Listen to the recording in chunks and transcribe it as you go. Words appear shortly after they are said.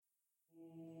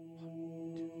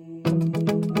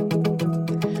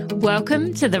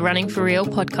Welcome to the Running for Real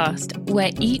podcast,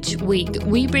 where each week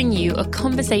we bring you a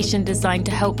conversation designed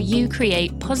to help you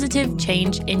create positive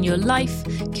change in your life,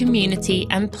 community,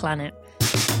 and planet.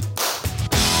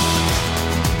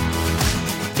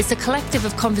 It's a collective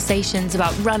of conversations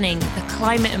about running, the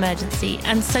climate emergency,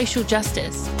 and social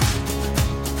justice.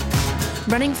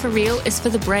 Running for Real is for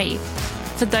the brave,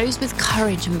 for those with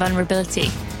courage and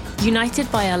vulnerability.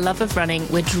 United by our love of running,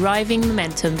 we're driving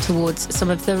momentum towards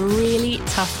some of the really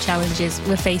tough challenges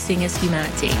we're facing as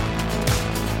humanity.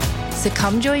 So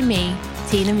come join me,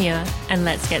 Tina Muir, and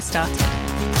let's get started.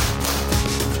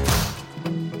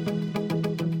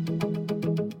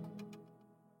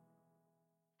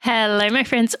 Hello, my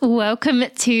friends. Welcome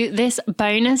to this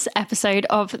bonus episode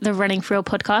of the Running for Real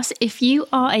podcast. If you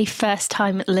are a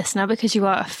first-time listener because you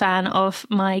are a fan of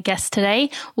my guest today,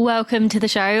 welcome to the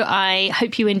show. I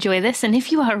hope you enjoy this. And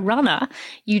if you are a runner,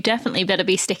 you definitely better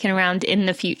be sticking around in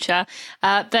the future.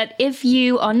 But if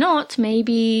you are not,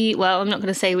 maybe, well, I'm not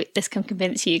going to say this can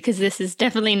convince you because this is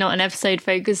definitely not an episode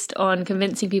focused on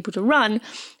convincing people to run.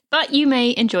 But you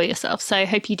may enjoy yourself, so I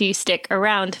hope you do stick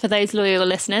around. For those loyal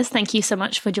listeners, thank you so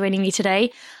much for joining me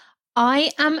today.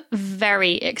 I am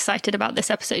very excited about this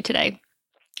episode today,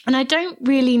 and I don't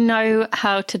really know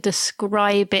how to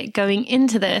describe it going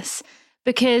into this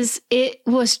because it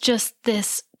was just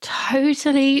this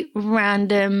totally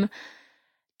random,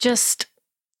 just,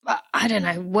 I don't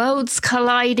know, worlds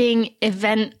colliding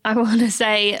event, I want to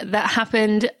say, that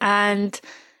happened, and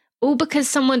all because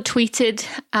someone tweeted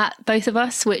at both of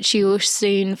us, which you will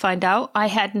soon find out. I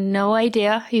had no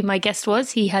idea who my guest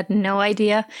was. He had no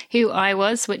idea who I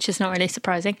was, which is not really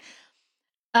surprising.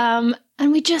 And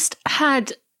we just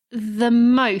had the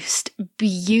most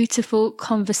beautiful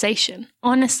conversation.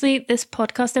 Honestly, this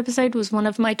podcast episode was one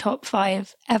of my top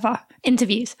 5 ever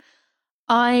interviews.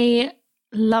 I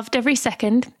loved every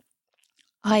second.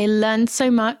 I learned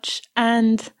so much,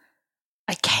 and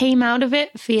I came out of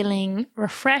it feeling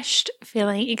refreshed,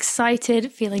 feeling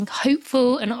excited, feeling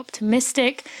hopeful and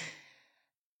optimistic.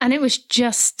 And it was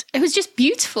just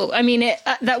beautiful. I mean,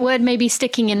 that word may be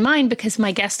sticking in mind because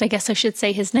my guest, I guess I should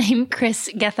say his name, Chris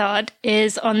Gethard,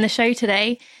 is on the show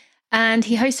today. And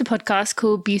he hosts a podcast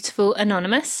called Beautiful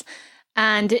Anonymous.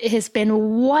 And it has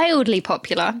been wildly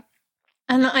popular.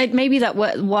 And maybe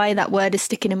why that word is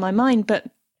sticking in my mind, but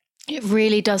it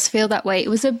really does feel that way. It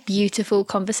was a beautiful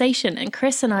conversation. And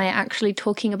Chris and I are actually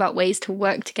talking about ways to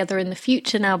work together in the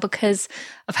future now because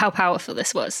of how powerful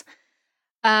this was.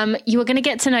 You are going to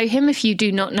get to know him if you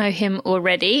do not know him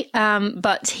already.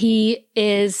 But he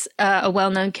is a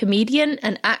well-known comedian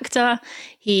and actor.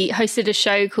 He hosted a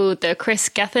show called The Chris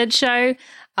Gethard Show.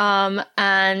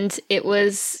 And it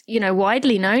was,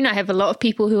 widely known. I have a lot of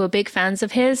people who are big fans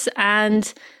of his.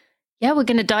 And yeah, we're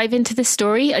going to dive into this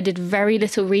story. I did very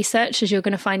little research, as you're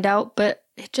going to find out, but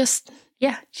just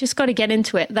got to get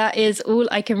into it. That is all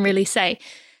I can really say.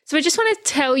 So I just want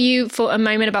to tell you for a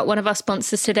moment about one of our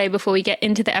sponsors today before we get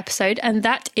into the episode, and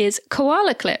that is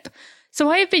Koala Clip. So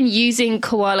I have been using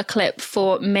Koala Clip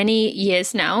for many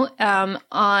years now.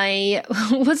 I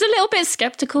was a little bit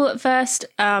skeptical at first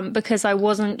because I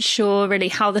wasn't sure really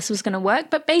how this was going to work,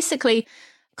 but basically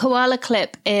Koala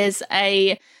Clip is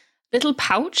a little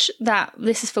pouch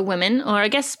this is for women, or I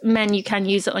guess men, you can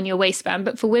use it on your waistband,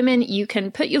 but for women, you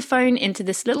can put your phone into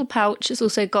this little pouch. It's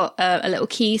also got a little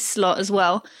key slot as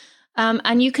well.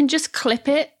 And you can just clip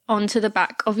it onto the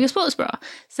back of your sports bra.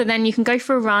 So then you can go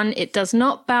for a run. It does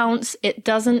not bounce. It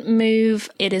doesn't move.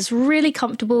 It is really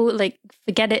comfortable. Like,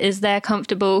 forget it is there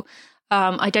comfortable.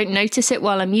 I don't notice it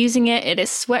while I'm using it. It is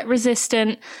sweat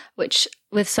resistant, which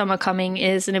with summer coming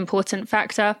is an important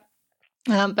factor.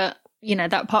 But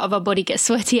that part of our body gets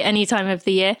sweaty at any time of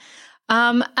the year.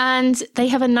 And they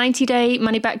have a 90-day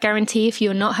money-back guarantee. If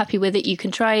you're not happy with it, you can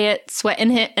try it, sweat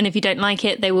in it. And if you don't like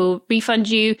it, they will refund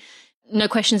you. No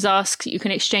questions asked. You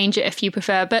can exchange it if you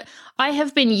prefer. But I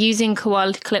have been using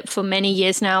Koala Clip for many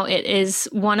years now. It is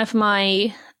one of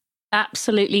my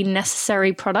absolutely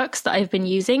necessary products that I've been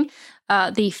using.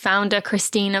 The founder,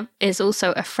 Christina, is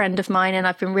also a friend of mine. And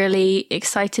I've been really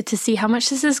excited to see how much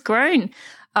this has grown.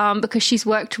 Because she's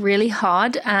worked really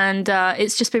hard, and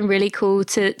it's just been really cool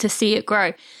to see it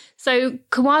grow. So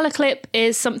Koala Clip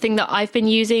is something that I've been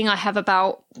using. I have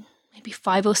about maybe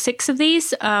 5 or 6 of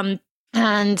these,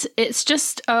 and it's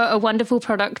just a wonderful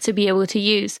product to be able to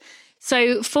use.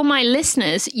 So for my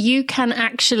listeners, you can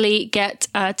actually get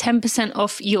 10%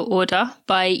 off your order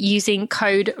by using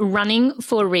code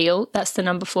RUNNING4REAL. That's the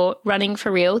number 4,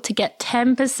 RUNNING4REAL, to get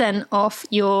 10% off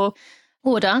your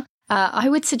order. I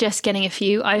would suggest getting a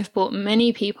few. I've bought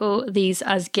many people these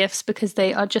as gifts because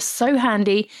they are just so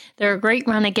handy. They're a great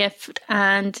runner gift,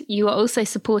 and you are also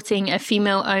supporting a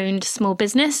female-owned small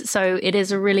business. So it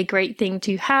is a really great thing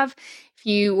to have if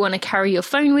you want to carry your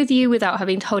phone with you without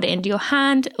having to hold it into your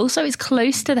hand. Also, it's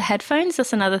close to the headphones.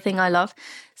 That's another thing I love.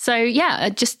 So yeah,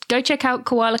 just go check out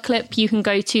Koala Clip. You can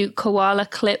go to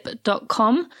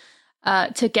koalaclip.com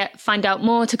to find out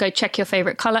more, to go check your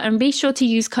favorite color, and be sure to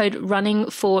use code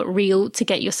RUNNING4REAL to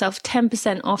get yourself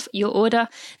 10% off your order.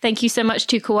 Thank you so much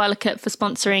to Koala Clip for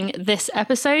sponsoring this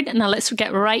episode. Now let's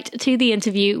get right to the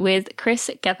interview with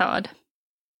Chris Gethard.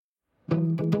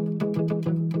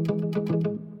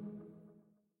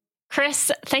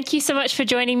 Chris, thank you so much for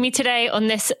joining me today on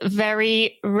this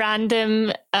very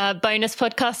random bonus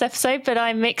podcast episode, but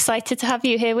I'm excited to have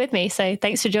you here with me. So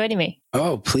thanks for joining me.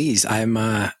 Oh, please. I'm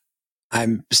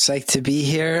psyched to be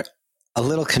here. A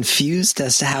little confused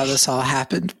as to how this all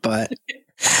happened, but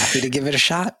happy to give it a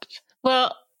shot.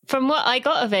 Well, from what I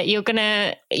got of it, you're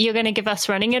gonna give us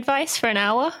running advice for an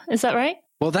hour. Is that right?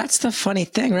 Well, that's the funny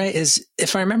thing, right? Is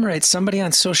if I remember right, somebody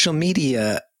on social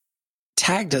media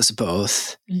tagged us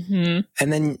both, and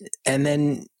then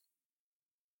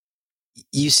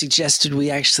you suggested we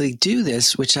actually do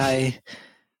this, which I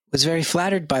was very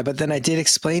flattered by. But then I did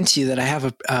explain to you that I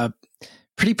have a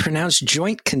pretty pronounced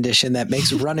joint condition that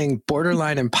makes running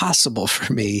borderline impossible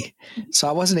for me. So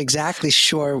I wasn't exactly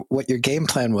sure what your game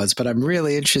plan was, but I'm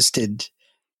really interested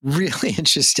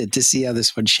to see how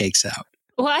this one shakes out.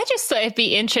 Well, I just thought it'd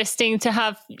be interesting to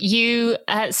have you,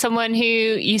 someone who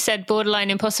you said borderline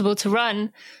impossible to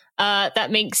run. That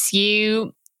makes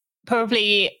you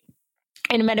probably,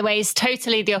 in many ways,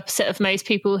 totally the opposite of most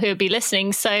people who would be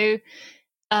listening. So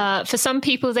for some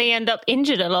people, they end up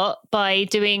injured a lot by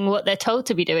doing what they're told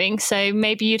to be doing. So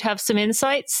maybe you'd have some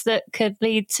insights that could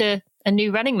lead to a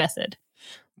new running method.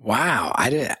 Wow.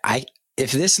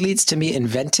 If this leads to me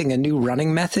inventing a new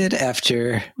running method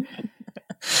after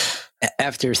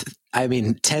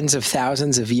tens of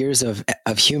thousands of years of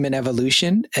human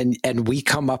evolution, and we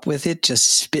come up with it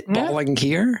just spitballing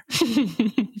here,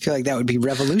 I feel like that would be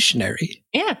revolutionary.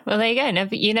 Yeah, well, there you go.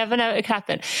 You never know what could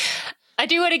happen. I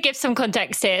do want to give some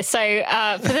context here. So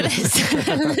for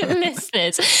the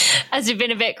listeners, as we've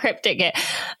been a bit cryptic here,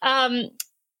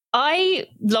 I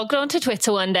logged onto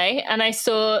Twitter one day and I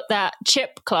saw that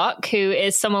Chip Clark, who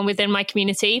is someone within my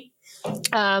community,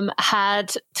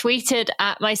 had tweeted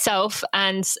at myself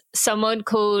and someone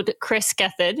called Chris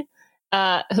Gethard,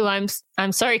 who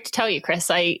I'm sorry to tell you, Chris,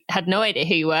 I had no idea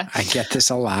who you were. I get this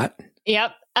a lot.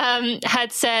 Yep.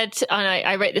 Had said, and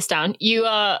I wrote this down, you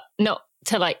are not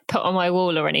to like put on my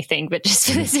wall or anything, but just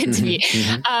for this interview,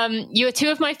 you are two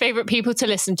of my favorite people to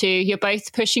listen to. You're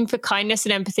both pushing for kindness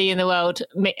and empathy in the world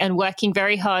and working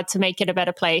very hard to make it a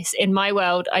better place. In my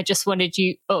world, I just wanted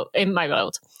you both to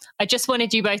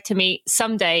meet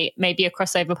someday, maybe a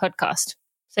crossover podcast.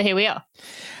 So here we are.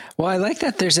 Well, I like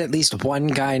that there's at least one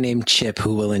guy named Chip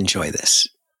who will enjoy this.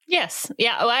 Yes.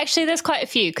 Yeah. Well, actually, there's quite a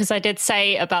few because I did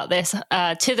say about this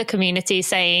to the community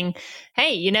saying,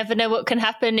 hey, you never know what can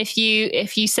happen if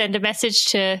you send a message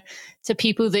to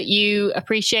people that you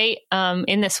appreciate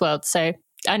in this world. So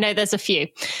I know there's a few.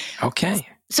 Okay.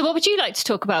 So what would you like to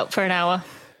talk about for an hour,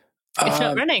 if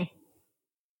not running?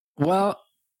 Well,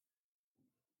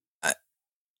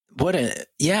 what a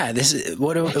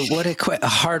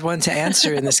hard one to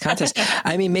answer in this contest.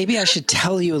 I mean, maybe I should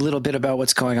tell you a little bit about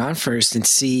what's going on first and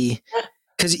see,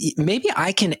 because maybe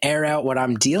I can air out what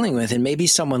I'm dealing with, and maybe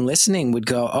someone listening would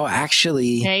go, "Oh,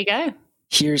 actually, there you go."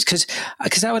 Here's because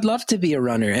I would love to be a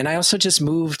runner, and I also just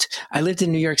moved. I lived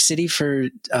in New York City for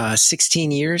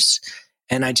 16 years,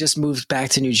 and I just moved back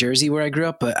to New Jersey where I grew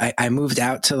up. But I moved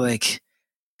out to like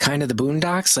kind of the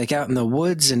boondocks, like out in the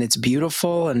woods, and it's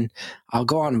beautiful, and I'll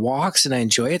go on walks and I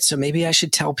enjoy it. So maybe I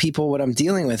should tell people what I'm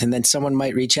dealing with, and then someone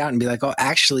might reach out and be like, oh,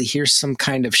 actually, here's some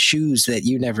kind of shoes that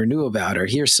you never knew about, or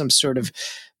here's some sort of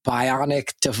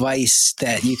bionic device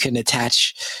that you can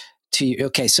attach to you.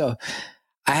 Okay, so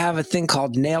I have a thing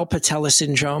called nail patella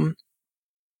syndrome.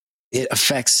 It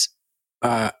affects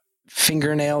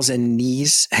fingernails and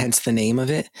knees, hence the name of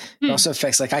it. It also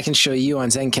affects, like, I can show you on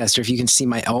Zencastr, if you can see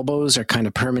my elbows are kind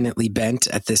of permanently bent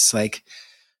at this, like,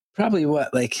 probably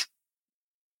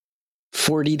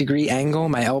 40-degree angle.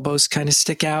 My elbows kind of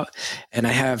stick out, and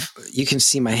you can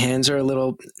see my hands are a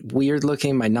little weird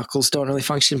looking. My knuckles don't really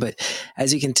function, but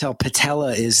as you can tell,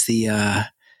 patella is the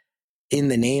in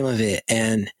the name of it,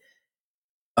 and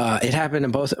it happened to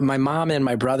both my mom and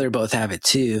my brother. Both have it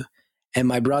too. And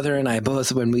my brother and I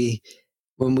both, when we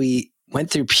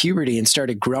went through puberty and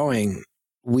started growing,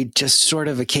 we just sort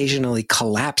of occasionally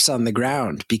collapse on the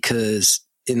ground because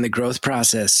in the growth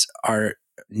process, our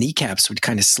kneecaps would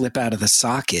kind of slip out of the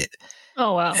socket.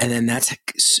 Oh, wow. And then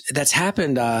that's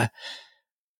happened. That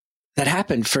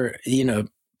happened for,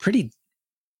 pretty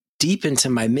deep into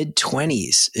my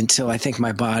mid-20s until I think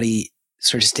my body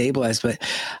sort of stabilized. But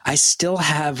I still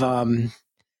have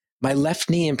my left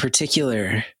knee in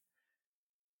particular.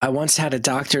 I once had a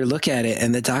doctor look at it,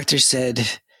 and the doctor said,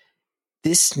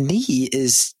 "This knee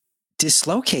is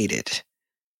dislocated."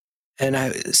 And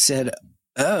I said,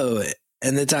 "Oh,"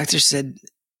 and the doctor said,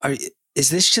 "Is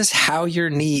this just how your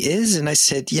knee is?" And I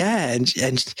said, "Yeah."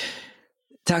 And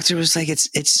doctor was like,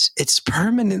 it's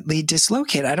permanently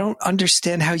dislocated. I don't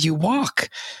understand how you walk.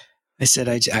 I said,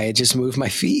 I just move my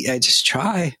feet. I just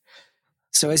try.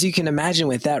 So as you can imagine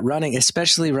with that running,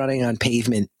 especially running on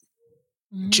pavement,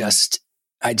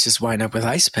 I just wind up with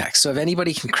ice packs. So if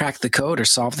anybody can crack the code or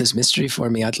solve this mystery for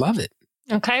me, I'd love it.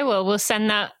 Okay, well, we'll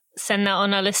send that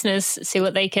on our listeners, see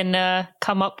what they can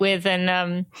come up with.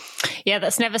 And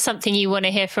that's never something you want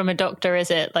to hear from a doctor, is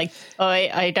it? Like, oh,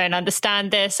 I don't understand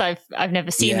this. I've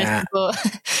never seen this before.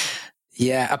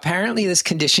 Yeah, apparently this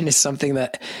condition is something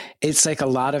that it's like a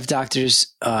lot of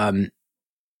doctors. My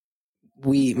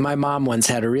mom once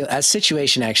had a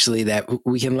situation actually that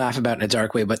we can laugh about in a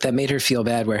dark way, but that made her feel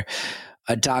bad, where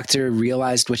a doctor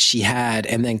realized what she had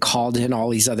and then called in all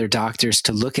these other doctors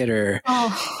to look at her,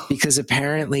 because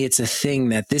apparently it's a thing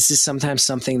that this is sometimes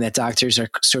something that doctors are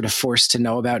sort of forced to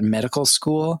know about in medical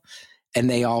school, and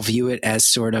they all view it as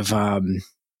sort of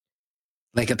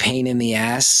like a pain in the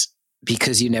ass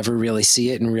because you never really see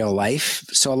it in real life.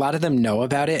 So a lot of them know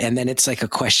about it, and then it's like a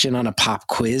question on a pop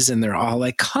quiz, and they're all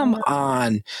like, "Come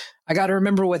on, I got to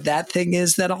remember what that thing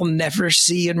is that I'll never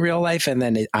see in real life." And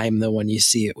then I'm the one you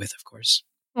see it with, of course.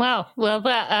 Wow. Well,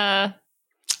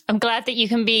 I'm glad that you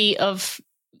can be of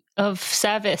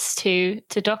service to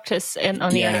doctors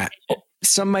on the other.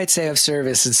 Some might say of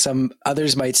service, and some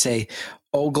others might say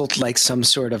ogled like some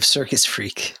sort of circus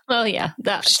freak. Well, yeah,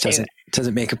 that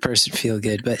doesn't make a person feel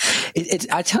good. But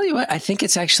I tell you what, I think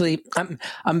it's actually,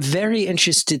 I'm very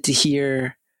interested to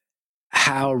hear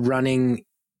how running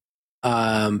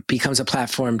becomes a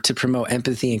platform to promote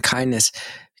empathy and kindness.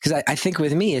 Because I think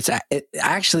with me, it's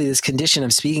actually this condition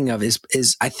I'm speaking of is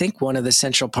I think one of the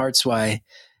central parts why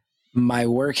my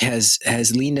work has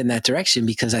leaned in that direction,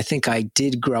 because I think I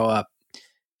did grow up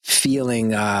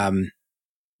feeling,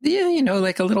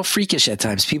 like a little freakish at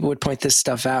times. People would point this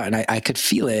stuff out, and I could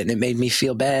feel it, and it made me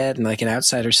feel bad and like an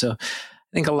outsider. So I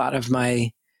think a lot of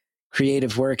my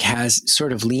creative work has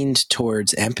sort of leaned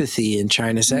towards empathy and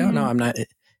trying to say, "Oh no, I'm not,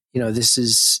 this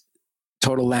is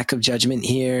total lack of judgment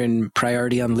here and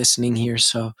priority on listening here."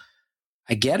 So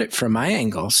I get it from my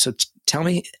angle. So tell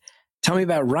me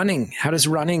about running. How does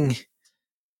running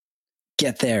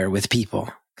get there with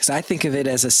people? Because I think of it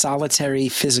as a solitary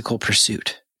physical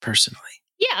pursuit, personally.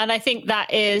 Yeah, and I think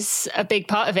that is a big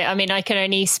part of it. I mean, I can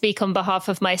only speak on behalf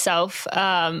of myself,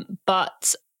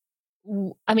 but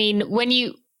I mean, when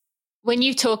you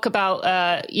talk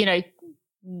about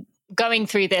going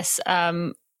through this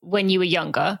when you were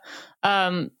younger,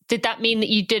 did that mean that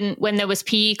you didn't, when there was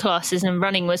PE classes and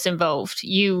running was involved,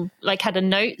 you like had a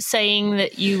note saying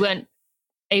that you weren't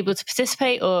able to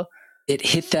participate? Or it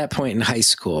hit that point in high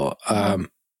school. I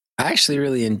actually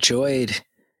really enjoyed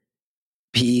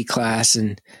PE class,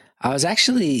 and I was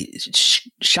actually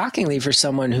shockingly, for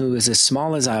someone who was as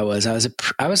small as I was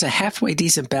a halfway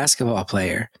decent basketball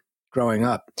player growing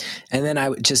up. And then I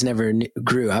just never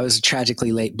grew. I was a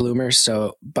tragically late bloomer.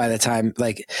 So by the time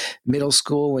like middle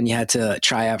school, when you had to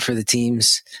try out for the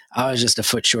teams, I was just a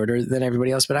foot shorter than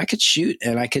everybody else, but I could shoot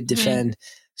and I could defend.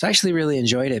 So I actually really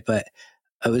enjoyed it. But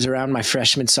it was around my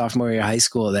freshman, sophomore year of high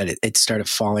school that it started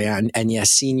falling out. And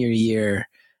yes, senior year,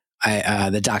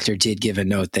 the doctor did give a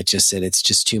note that just said it's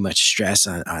just too much stress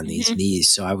on these knees.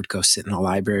 So I would go sit in the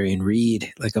library and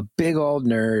read like a big old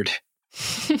nerd.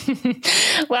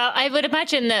 Well, I would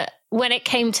imagine that when it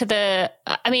came to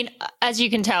I mean, as you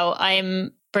can tell,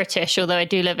 I'm British, although I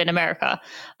do live in America.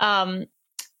 In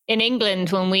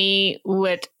England, when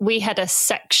we had a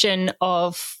section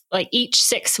of like each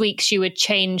 6 weeks, you would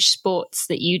change sports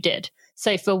that you did.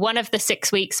 So for one of the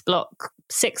 6 week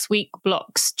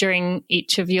blocks during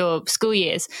each of your school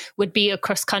years would be a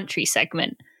cross country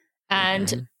segment.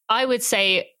 And I would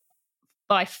say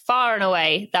by far and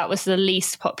away, that was the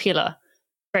least popular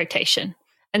rotation.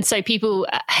 And so people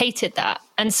hated that.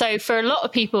 And so for a lot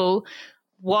of people,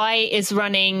 why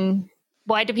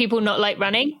do people not like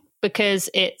running? Because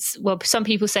some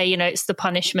people say, it's the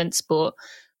punishment sport.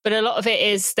 But a lot of it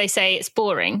is, they say it's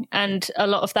boring. And a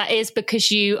lot of that is because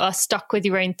you are stuck with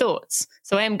your own thoughts.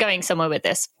 So I am going somewhere with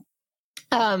this.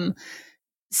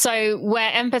 So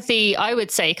where empathy, I would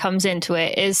say, comes into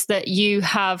it is that you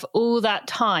have all that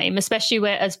time, especially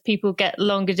where as people get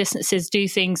longer distances, do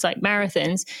things like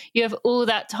marathons, you have all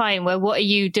that time where what are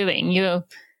you doing?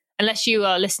 Unless you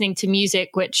are listening to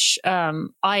music, which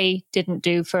I didn't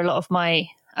do for a lot of my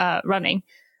running,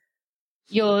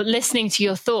 you're listening to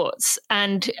your thoughts.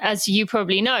 And as you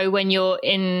probably know, when you're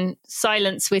in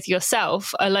silence with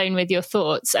yourself, alone with your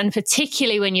thoughts, and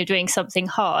particularly when you're doing something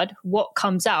hard, what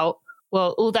comes out?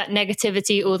 Well, all that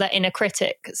negativity, all that inner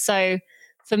critic. So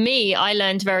for me, I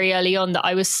learned very early on that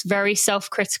I was very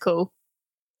self-critical.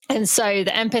 And so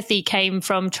the empathy came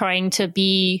from trying to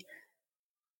be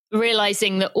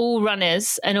realizing that all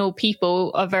runners and all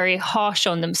people are very harsh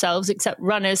on themselves, except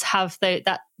runners have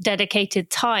that dedicated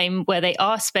time where they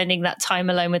are spending that time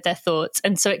alone with their thoughts.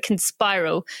 And so it can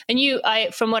spiral. And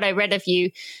from what I read of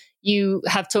you, you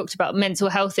have talked about mental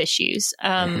health issues.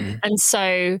 And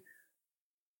so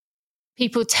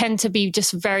people tend to be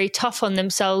just very tough on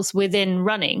themselves within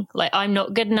running. Like, I'm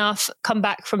not good enough, come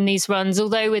back from these runs.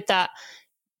 Although with that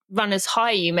runner's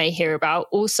high you may hear about,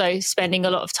 also spending a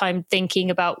lot of time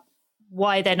thinking about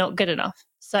why they're not good enough.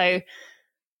 So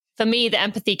for me, the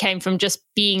empathy came from just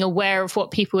being aware of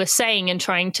what people were saying and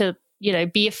trying to,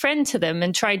 be a friend to them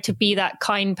and trying to be that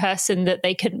kind person that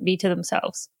they couldn't be to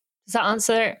themselves. Does that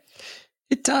answer it?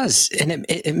 It does. And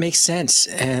it makes sense.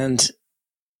 And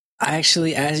I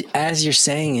actually, as you're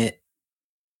saying it,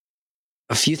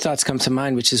 a few thoughts come to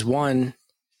mind, which is one,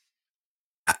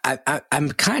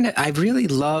 I really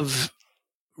love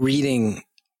reading,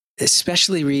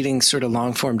 especially reading sort of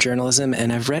long form journalism.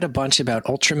 And I've read a bunch about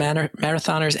ultra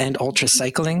marathoners and ultra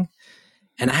cycling.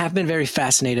 And I have been very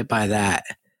fascinated by that.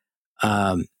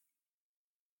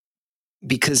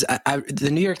 Because the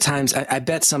New York Times, I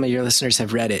bet some of your listeners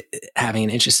have read it, having an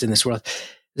interest in this world.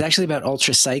 It's actually about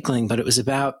ultra cycling, but it was a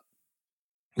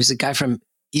guy from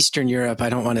Eastern Europe.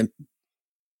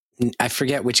 I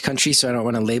forget which country, so I don't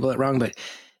want to label it wrong, but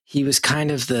he was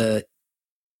kind of the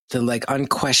like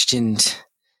unquestioned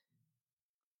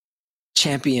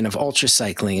champion of ultra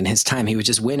cycling in his time. He would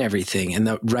just win everything. And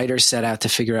the writers set out to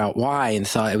figure out why and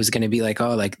thought it was going to be like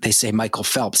they say Michael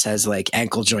Phelps has like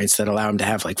ankle joints that allow him to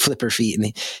have like flipper feet.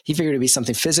 And he figured it'd be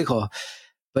something physical,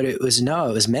 but it was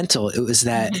mental. It was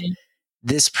that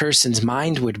this person's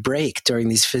mind would break during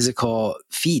these physical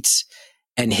feats.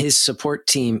 And his support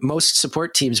team, most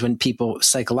support teams, when people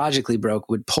psychologically broke,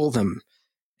 would pull them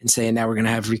and say, and now we're going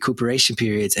to have recuperation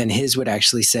periods. And his would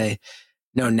actually say,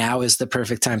 no, now is the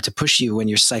perfect time to push you when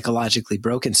you're psychologically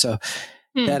broken. So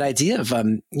that idea of,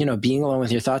 being alone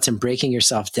with your thoughts and breaking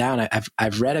yourself down,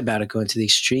 I've read about it going to the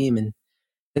extreme. And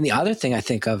then the other thing I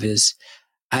think of is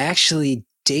I actually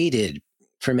dated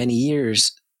for many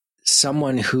years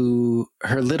someone who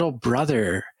her little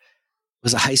brother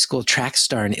was a high school track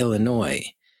star in Illinois.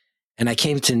 And I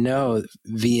came to know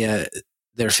via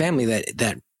their family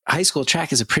that high school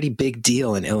track is a pretty big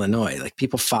deal in Illinois. Like,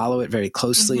 people follow it very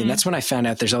closely. And that's when I found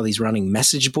out there's all these running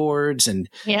message boards and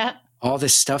all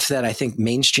this stuff that I think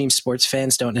mainstream sports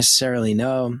fans don't necessarily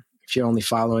know. If you're only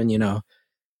following,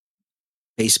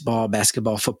 baseball,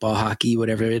 basketball, football, hockey,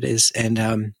 whatever it is.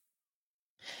 And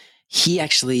he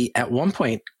actually at one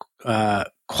point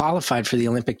qualified for the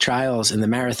Olympic trials in the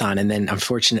marathon, and then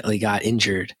unfortunately got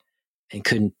injured and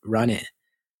couldn't run it.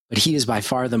 But he was by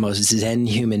far the most zen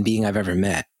human being I've ever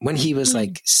met. When he was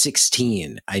like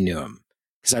 16, I knew him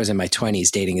because I was in my 20s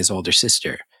dating his older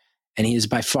sister. And he was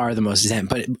by far the most zen,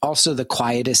 but also the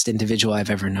quietest individual I've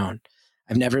ever known.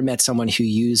 I've never met someone who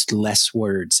used less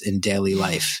words in daily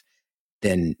life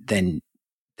than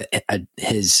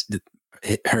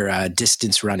her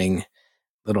distance running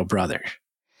little brother.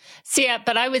 So yeah,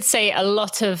 but I would say a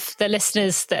lot of the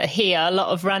listeners that are here, a lot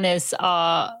of runners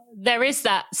there is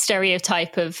that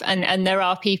stereotype of, and there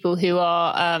are people who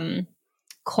are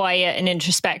quiet and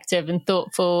introspective and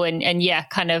thoughtful and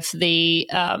kind of the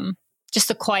just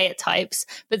the quiet types.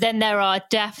 But then there are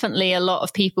definitely a lot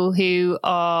of people who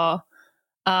are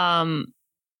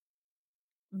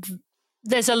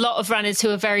there's a lot of runners who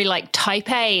are very like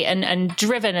type A and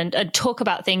driven and talk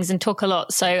about things and talk a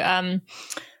lot. So I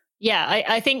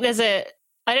think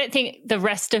I don't think the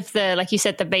rest of like you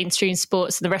said, the mainstream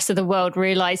sports, the rest of the world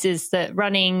realizes that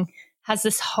running has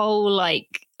this whole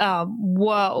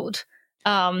world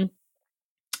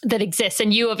that exists.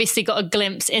 And you obviously got a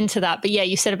glimpse into that. But yeah,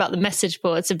 you said about the message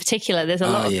boards in particular, there's a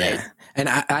lot of those. And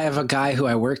I have a guy who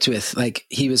I worked with, like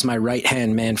he was my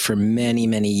right-hand man for many,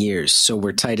 many years. So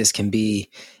we're tight as can be.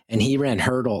 And he ran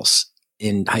hurdles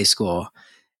in high school.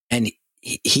 And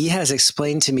he has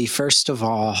explained to me, first of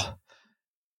all,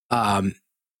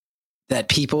 that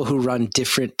people who run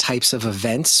different types of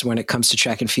events when it comes to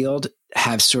track and field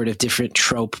have sort of different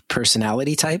trope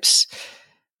personality types.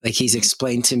 Like he's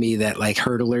explained to me that like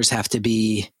hurdlers have to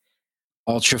be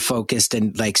ultra focused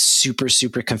and like super,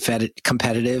 super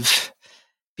competitive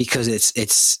because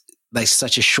it's like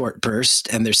such a short burst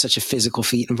and there's such a physical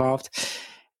feat involved.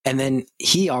 And then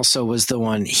he was the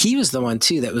one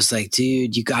too that was like,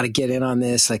 dude, you got to get in on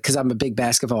this. Like, cause I'm a big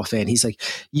basketball fan. He's like,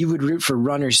 you would root for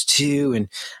runners too. And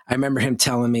I remember him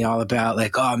telling me all about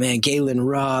like, oh man, Galen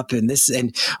Rupp and this,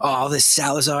 and all this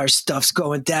Salazar stuff's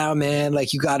going down, man.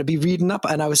 Like you got to be reading up.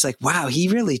 And I was like, wow, he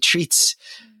really treats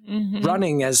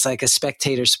running as like a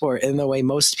spectator sport in the way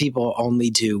most people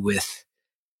only do with,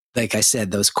 like I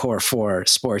said, those core 4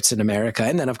 sports in America.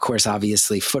 And then, of course,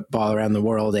 obviously football around the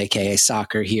world, AKA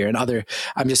soccer here and other,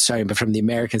 I'm just talking about from the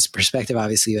American's perspective,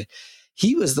 obviously. But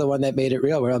he was the one that made it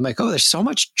real where I'm like, oh, there's so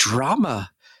much drama,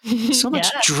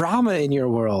 drama in your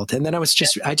world. And then I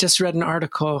just read an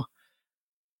article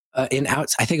I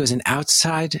think it was an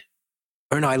Outside,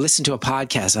 or no, I listened to a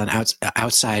podcast on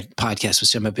Outside podcast,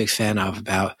 which I'm a big fan of,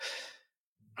 about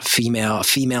a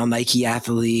female Nike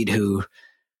athlete who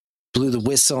blew the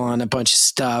whistle on a bunch of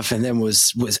stuff and then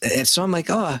was and so I'm like,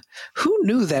 oh, who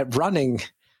knew that running,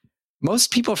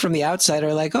 most people from the outside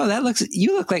are like, oh,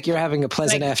 you look like you're having a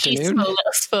pleasant afternoon.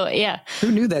 Sport, yeah. Who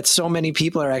knew that so many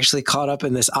people are actually caught up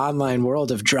in this online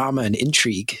world of drama and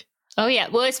intrigue? Oh yeah.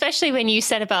 Well, especially when you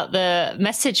said about the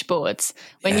message boards,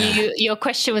 when your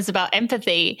question was about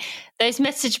empathy, those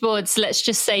message boards, let's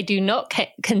just say, do not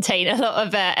contain a lot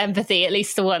of empathy, at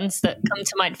least the ones that come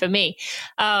to mind for me.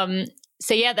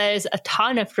 So yeah, there's a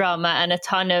ton of drama and a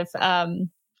ton of,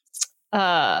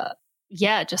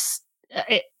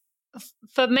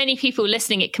 for many people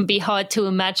listening, it can be hard to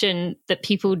imagine that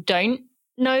people don't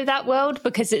know that world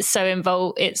because it's so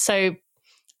involved. It's so,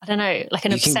 I don't know, like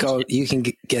an obsession. You can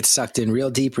get sucked in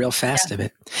real deep, real fast of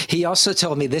it. He also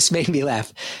told me, this made me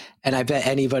laugh. And I bet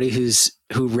anybody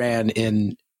who ran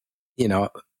in,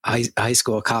 high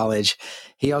school, college,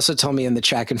 he also told me in the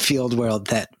track and field world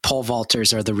that pole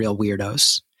vaulters are the real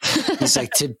weirdos. He's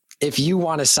like, if you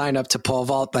want to sign up to pole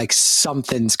vault, like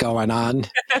something's going on.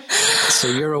 So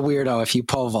you're a weirdo if you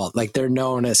pole vault. Like they're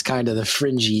known as kind of the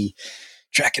fringy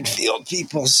track and field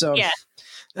people. So yeah,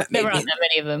 there aren't that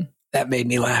many of them. That made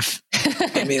me laugh.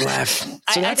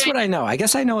 So that's what I know. I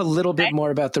guess I know a little bit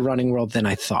more about the running world than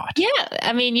I thought. Yeah.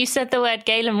 I mean, you said the word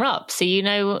Galen Rupp,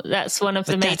 so that's one of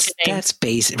the major names. That's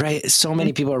basic, right? So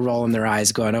many people are rolling their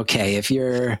eyes going, okay, if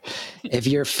you're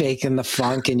faking the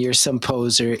funk and you're some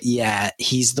poser, yeah,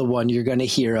 he's the one you're going to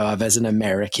hear of as an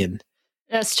American.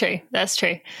 That's true.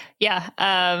 Yeah.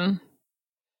 I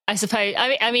suppose,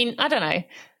 I mean, I don't know.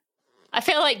 I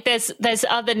feel like there's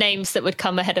other names that would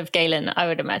come ahead of Galen, I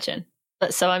would imagine.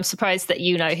 But so I'm surprised that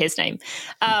you know his name.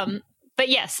 But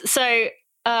yes, so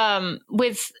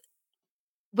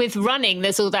with running,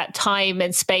 there's all that time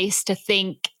and space to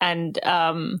think and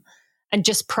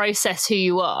just process who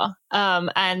you are.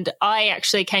 And I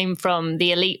actually came from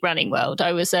the elite running world.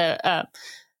 I was a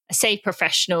safe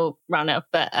professional runner,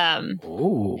 but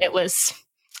it was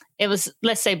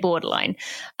let's say borderline.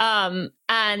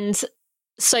 And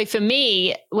so for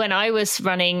me, when I was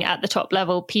running at the top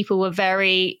level, people were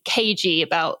very cagey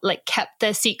about, like, kept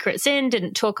their secrets in,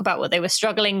 didn't talk about what they were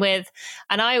struggling with.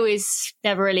 And I always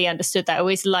never really understood that. I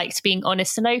always liked being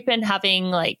honest and open, having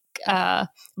like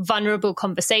vulnerable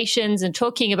conversations and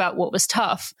talking about what was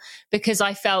tough, because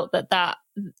I felt that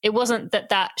it wasn't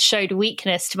that showed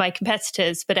weakness to my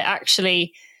competitors, but it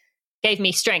actually gave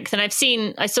me strength. And I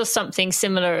saw something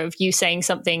similar of you saying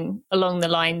something along the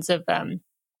lines of,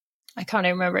 I can't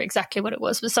even remember exactly what it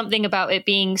was, but something about it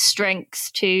being strength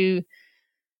to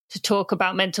talk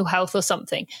about mental health or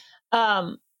something.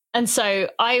 And so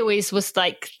I always was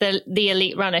like the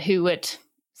elite runner who would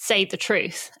say the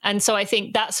truth. And so I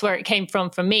think that's where it came from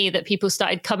for me, that people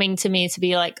started coming to me to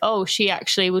be like, oh, she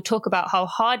actually will talk about how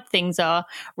hard things are,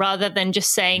 rather than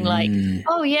just saying like,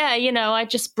 oh yeah, I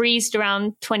just breezed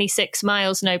around 26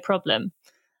 miles, no problem.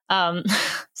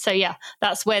 So yeah,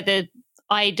 that's where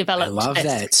I developed. I love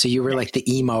that. So you were like the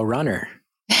emo runner.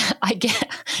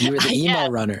 You were the emo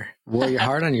runner. Wore your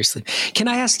heart on your sleeve. Can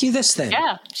I ask you this then?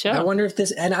 Yeah, sure. I wonder if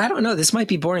and I don't know, this might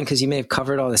be boring because you may have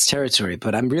covered all this territory,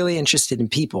 but I'm really interested in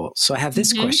people. So I have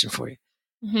this question for you.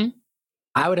 Mm-hmm.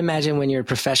 I would imagine when you're a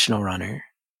professional runner,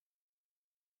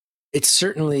 it's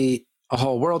certainly a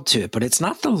whole world to it, but it's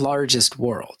not the largest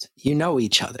world. You know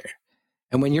each other.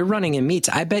 And when you're running in meets,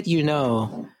 I bet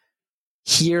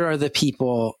here are the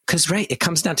people, because it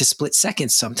comes down to split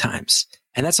seconds sometimes,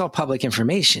 and that's all public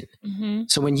information. Mm-hmm.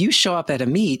 So when you show up at a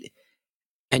meet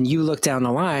and you look down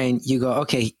the line, you go,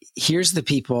 okay, here's the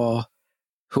people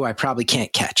who I probably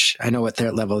can't catch. I know what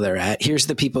their level they're at. Here's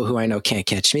the people who I know can't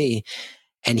catch me.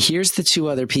 And here's the two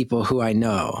other people who I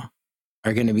know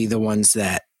are going to be the ones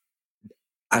that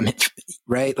I'm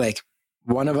right. Like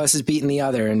one of us is beating the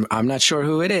other and I'm not sure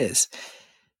who it is.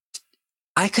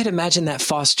 I could imagine that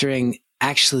fostering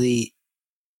actually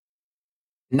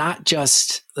not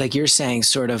just like you're saying,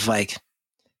 sort of like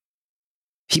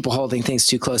people holding things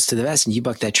too close to the vest and you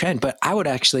buck that trend. But I would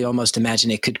actually almost imagine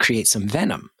it could create some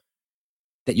venom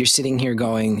that you're sitting here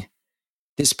going,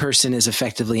 this person is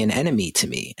effectively an enemy to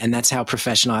me. And that's how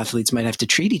professional athletes might have to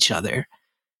treat each other.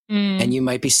 And you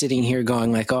might be sitting here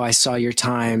going like, oh, I saw your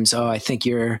times. Oh, I think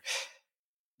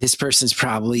this person's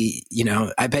probably,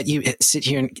 I bet you sit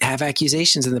here and have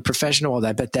accusations in the professional world.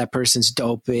 I bet that person's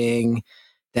doping.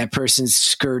 That person's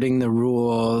skirting the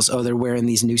rules. Oh, they're wearing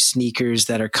these new sneakers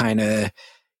that are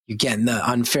you're getting the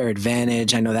unfair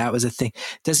advantage. I know that was a thing.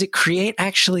 Does it create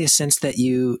actually a sense that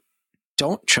you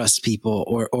don't trust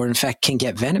people or in fact can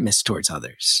get venomous towards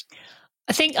others?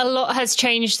 I think a lot has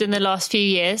changed in the last few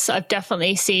years. I've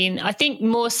definitely seen, I think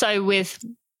more so with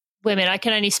women. I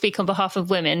can only speak on behalf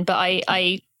of women, but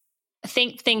I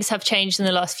think things have changed in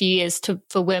the last few years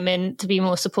for women to be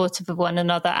more supportive of one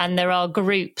another. And there are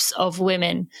groups of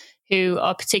women who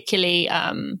are particularly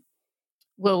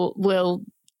will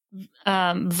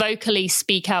vocally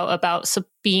speak out about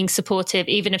being supportive,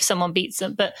 even if someone beats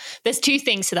them. But there's two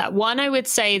things to that. One, I would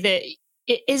say that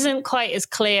it isn't quite as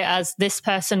clear as this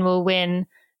person will win.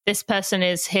 This person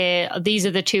is here. These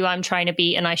are the two I'm trying to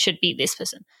beat, and I should beat this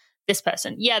person. This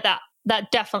person. Yeah,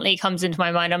 that definitely comes into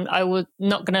my mind. I was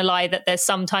not going to lie that there's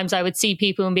sometimes I would see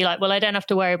people and be like, well, I don't have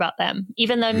to worry about them,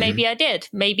 even though maybe I did.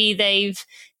 Maybe they've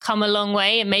come a long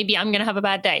way and maybe I'm going to have a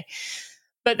bad day.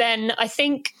 But then I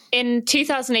think in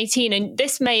 2018, and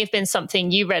this may have been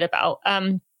something you read about,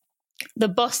 the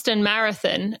Boston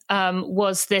Marathon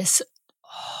was this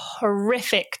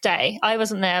horrific day. I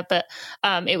wasn't there, but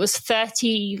it was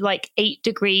 38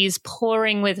 degrees,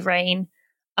 pouring with rain,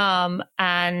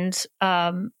 and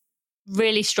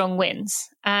really strong winds.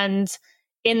 And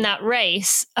in that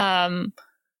race,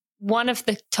 one of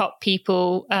the top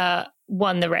people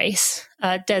won the race,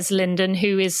 Des Linden,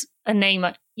 who is a name,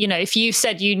 if you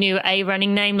said you knew a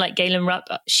running name like Galen Rupp,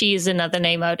 she is another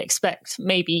name I would expect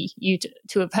maybe you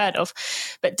to have heard of.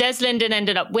 But Des Linden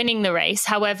ended up winning the race.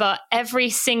 However, every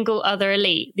single other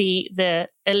elite, the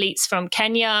elites from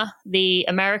Kenya, the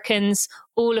Americans,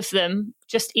 all of them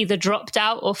just either dropped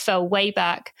out or fell way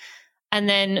back. And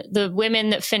then the women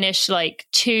that finished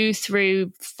 2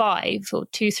 through 5 or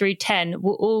 2 through 10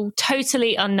 were all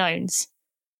totally unknowns.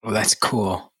 Well, that's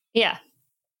cool. Yeah.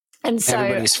 And so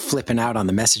everybody's flipping out on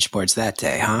the message boards that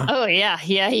day, huh? Oh yeah,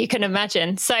 you can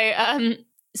imagine. So,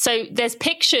 so there's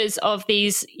pictures of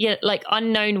these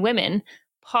unknown women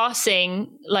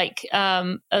passing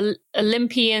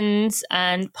Olympians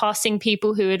and passing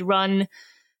people who had run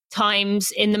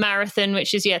times in the marathon,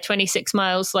 which is 26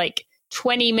 miles,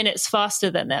 20 minutes faster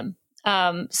than them.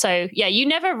 So you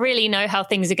never really know how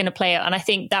things are going to play out, and I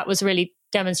think that was really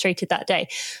demonstrated that day.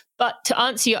 But to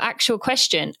answer your actual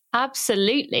question,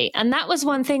 absolutely. And that was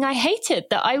one thing I hated,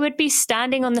 that I would be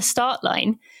standing on the start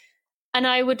line and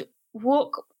I would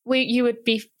walk, you would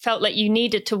be felt like you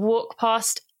needed to walk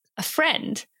past a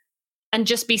friend and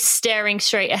just be staring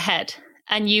straight ahead.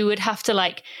 And you would have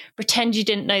to pretend you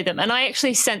didn't know them. And I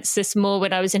actually sensed this more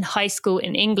when I was in high school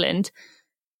in England.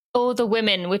 All the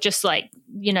women were just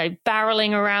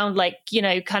barreling around,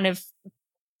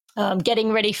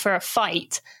 getting ready for a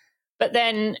fight. But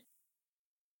then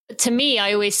to me,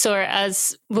 I always saw it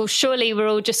as, well, surely we're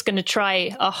all just going to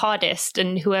try our hardest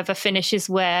and whoever finishes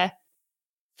there.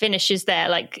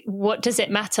 What does it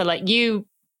matter? You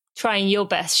trying your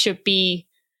best should be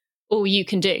all you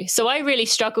can do. So I really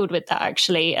struggled with that,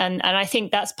 actually. And I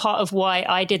think that's part of why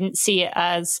I didn't see it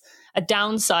as a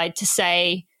downside to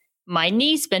say, my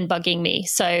knee's been bugging me,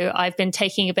 so I've been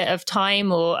taking a bit of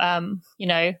time, or,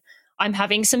 I'm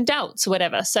having some doubts or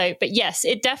whatever. So, but yes,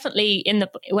 it definitely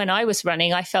when I was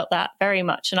running, I felt that very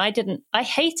much. And I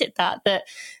hated that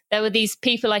there were these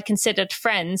people I considered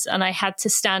friends and I had to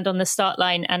stand on the start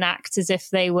line and act as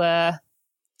if they were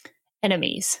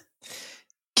enemies.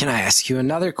 Can I ask you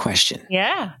another question?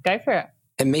 Yeah, go for it.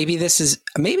 And maybe this is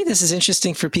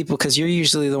interesting for people because you're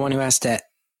usually the one who has to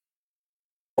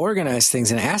organize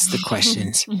things and ask the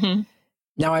questions. Mm-hmm.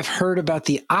 Now, I've heard about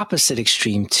the opposite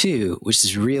extreme too, which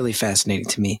is really fascinating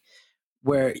to me,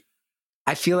 where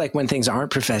I feel like when things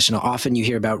aren't professional, often you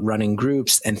hear about running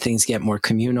groups and things get more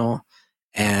communal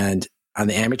and on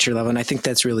the amateur level. And I think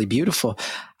that's really beautiful.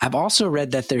 I've also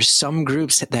read that there's some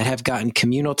groups that have gotten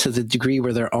communal to the degree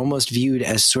where they're almost viewed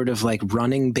as sort of like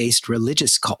running based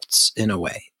religious cults in a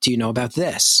way. Do you know about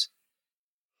this?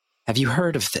 Have you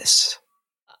heard of this?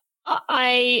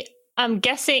 I'm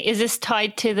guessing, is this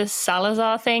tied to the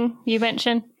Salazar thing you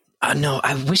mentioned? No,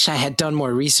 I wish I had done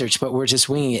more research, but we're just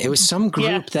winging it. It was some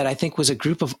group that I think was a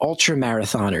group of ultra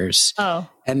marathoners. Oh.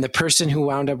 And the person who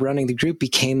wound up running the group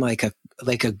became like a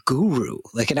guru,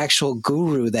 like an actual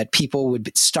guru that people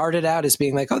would started out as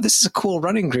being like, oh, this is a cool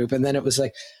running group. And then it was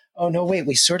like, oh, no, wait,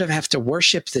 we sort of have to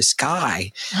worship this guy.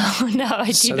 Oh, no,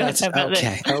 I do not know about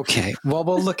this. Okay. Well,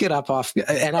 we'll look it up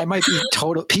and I might be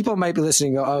people might be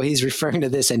listening and go, oh, he's referring to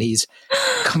this and he's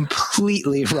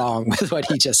completely wrong with what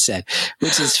he just said,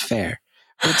 which is fair.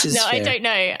 Fair. I don't know.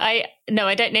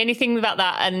 I don't know anything about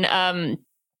that. And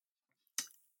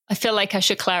I feel like I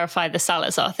should clarify the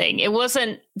Salazar thing. It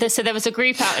wasn't so there was a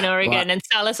group out in Oregon and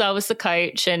Salazar was the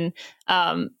coach and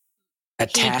a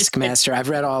taskmaster. I've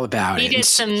read all about it. He did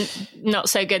some not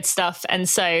so good stuff. And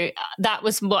so that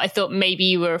was what I thought maybe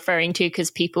you were referring to,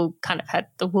 because people kind of had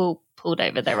the wool pulled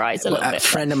over their eyes a little bit. A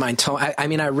friend of mine told, I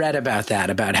read about that,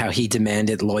 about how he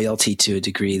demanded loyalty to a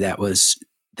degree that was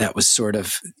sort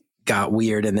of got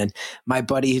weird. And then my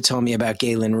buddy who told me about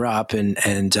Galen Rupp and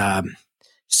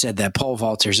said that pole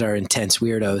vaulters are intense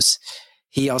weirdos.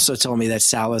 He also told me that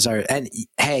Salazar, and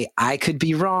hey, I could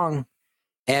be wrong.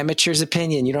 Amateur's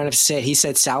opinion. You don't have to say it. He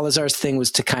said Salazar's thing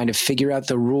was to kind of figure out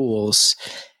the rules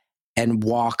and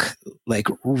walk like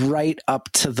right up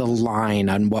to the line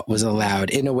on what was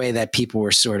allowed in a way that people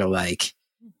were sort of like,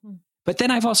 but then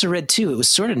I've also read too, it was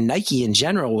sort of Nike in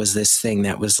general was this thing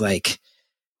that was like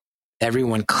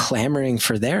everyone clamoring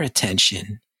for their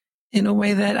attention in a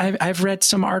way that I've read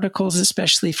some articles,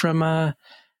 especially from,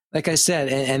 like I said,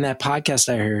 and that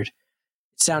podcast I heard,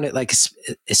 sounded like,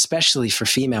 especially for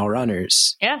female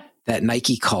runners, that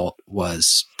Nike cult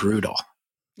was brutal.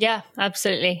 Yeah,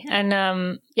 absolutely.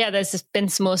 And there's been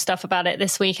some more stuff about it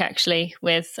this week, actually,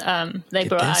 with they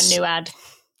brought out a new ad.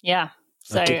 Yeah.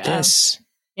 So look at this.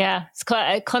 Yeah, it's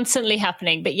quite constantly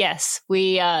happening. But yes,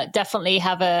 we definitely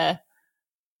have a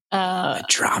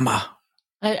drama.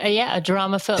 A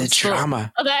drama film. The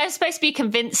drama. Although I'm supposed to be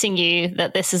convincing you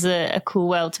that this is a cool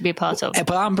world to be a part of.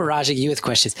 But I'm barraging you with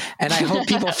questions. And I hope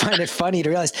people find it funny to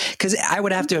realize, because I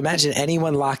would have to imagine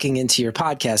anyone locking into your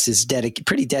podcast is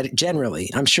pretty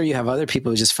generally. I'm sure you have other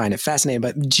people who just find it fascinating,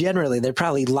 but generally they're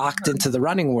probably locked into the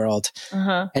running world.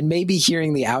 And maybe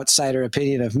hearing the outsider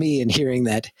opinion of me and hearing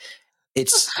that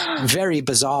it's very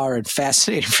bizarre and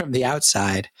fascinating from the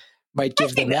outside might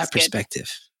give them that perspective.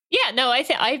 Good. Yeah, no,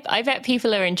 I bet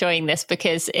people are enjoying this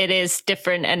because it is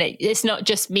different and it's not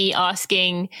just me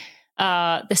asking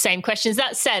the same questions.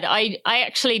 That said, I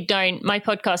actually don't. My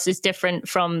podcast is different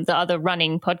from the other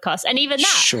running podcasts, and even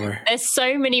that, there's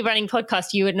so many running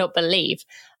podcasts you would not believe.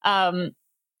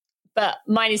 But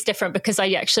mine is different because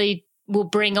I actually will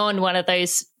bring on one of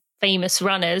those famous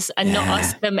runners and not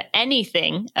ask them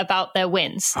anything about their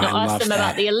wins, not ask them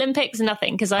about the Olympics,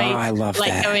 nothing, because I love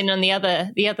like going on the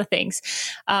other things.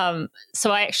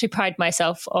 So I actually pride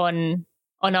myself on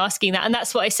asking that, and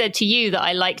that's what I said to you, that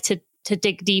I like to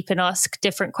dig deep and ask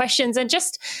different questions and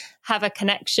just have a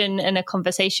connection and a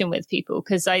conversation with people,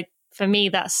 because for me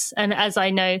that's, and as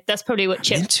I know, that's probably what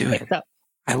Chip picked up.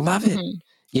 I love it.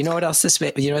 You know what else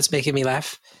what's making me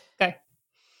laugh? Go.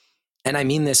 And I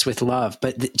mean this with love,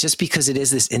 but just because it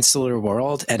is this insular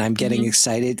world and I'm getting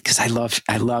excited because I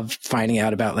love finding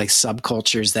out about like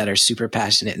subcultures that are super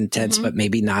passionate and intense, but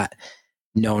maybe not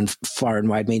known far and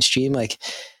wide mainstream. Like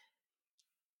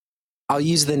I'll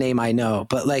use the name I know,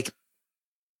 but like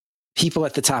people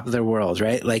at the top of their world,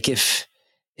 right? Like if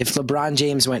LeBron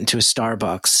James went into a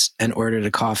Starbucks and ordered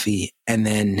a coffee and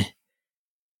then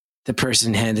the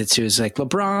person handed to is like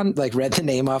LeBron, like read the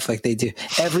name off like they do,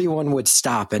 everyone would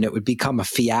stop and it would become a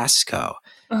fiasco.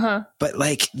 But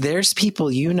like there's people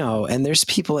and there's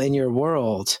people in your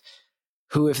world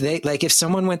who if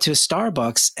someone went to a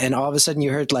Starbucks and all of a sudden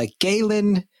you heard like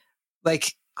Galen,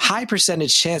 like high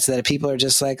percentage chance that people are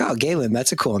just like, oh, Galen,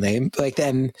 that's a cool name. Like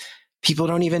then people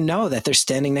don't even know that they're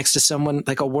standing next to someone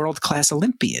like a world-class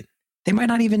Olympian. They might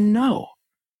not even know.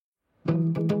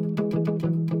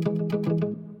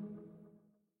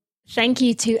 Thank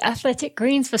you to Athletic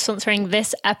Greens for sponsoring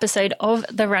this episode of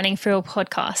the Running for Real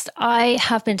podcast. I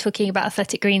have been talking about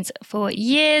Athletic Greens for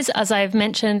years. As I've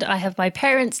mentioned, I have my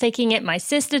parents taking it, my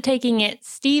sister taking it,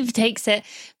 Steve takes it,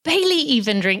 Bailey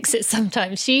even drinks it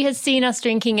sometimes. She has seen us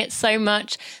drinking it so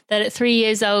much that at 3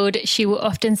 years old, she will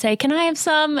often say, "Can I have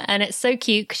some?" And it's so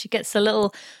cute because she gets a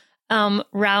little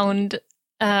round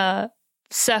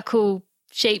circle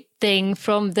shaped thing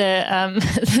from the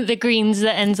the greens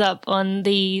that ends up on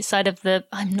the side of the,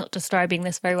 I'm not describing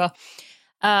this very well.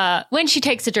 When she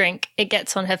takes a drink, it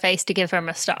gets on her face to give her a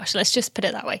moustache. Let's just put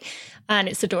it that way. And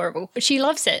it's adorable, but she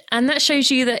loves it. And that shows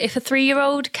you that if a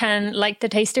 3-year-old can like the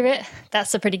taste of it,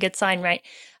 that's a pretty good sign, right?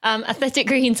 Athletic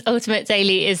Greens Ultimate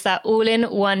Daily is that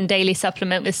all-in-one daily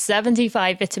supplement with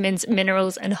 75 vitamins,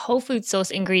 minerals, and whole food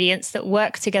source ingredients that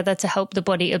work together to help the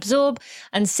body absorb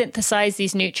and synthesize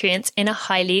these nutrients in a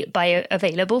highly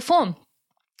bioavailable form.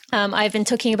 I've been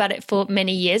talking about it for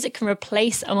many years. It can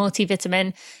replace a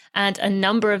multivitamin and a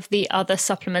number of the other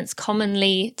supplements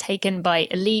commonly taken by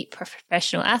elite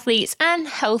professional athletes and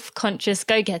health-conscious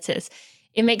go-getters.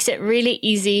 It makes it really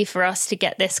easy for us to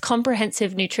get this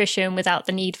comprehensive nutrition without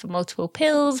the need for multiple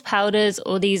pills, powders,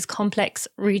 or these complex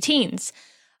routines.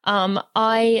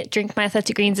 I drink my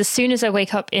Athletic Greens as soon as I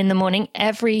wake up in the morning,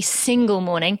 every single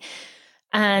morning.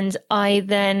 And I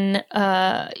then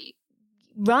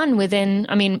run within,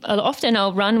 often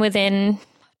I'll run within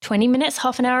 20 minutes,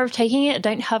 half an hour of taking it. I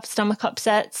don't have stomach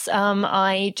upsets.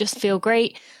 I just feel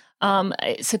great.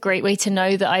 It's a great way to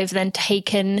know that I've then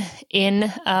taken in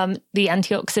the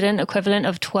antioxidant equivalent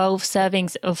of 12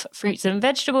 servings of fruits and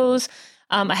vegetables.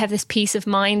 I have this peace of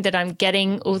mind that I'm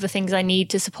getting all the things I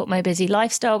need to support my busy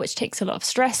lifestyle, which takes a lot of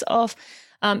stress off.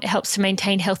 It helps to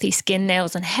maintain healthy skin,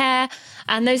 nails, and hair.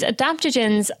 And those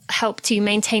adaptogens help to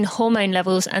maintain hormone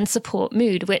levels and support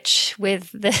mood, which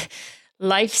with the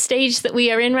life stage that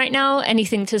we are in right now,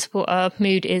 anything to support our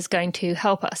mood is going to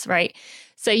help us, right?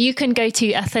 So you can go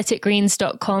to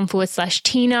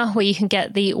athleticgreens.com/Tina, where you can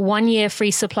get the 1-year free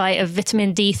supply of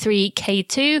vitamin D3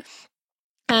 K2.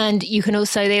 And you can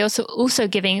they also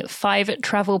giving 5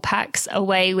 travel packs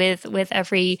away with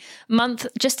every month,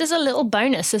 just as a little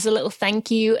bonus, as a little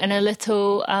thank you and a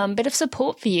little bit of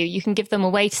support for you. You can give them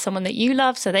away to someone that you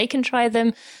love so they can try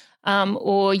them.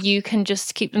 Or you can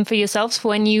just keep them for yourselves for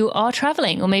when you are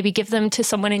traveling, or maybe give them to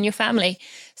someone in your family.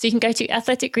 So you can go to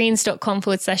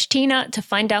athleticgreens.com/Tina to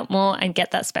find out more and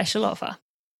get that special offer.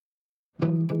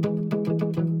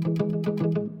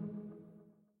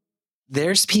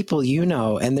 There's people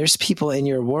and there's people in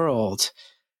your world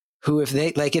who,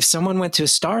 if someone went to a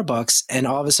Starbucks and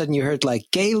all of a sudden you heard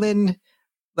like Galen,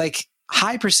 like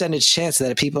high percentage chance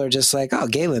that people are just like, oh,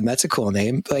 Galen, that's a cool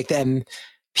name. Like then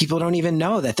people don't even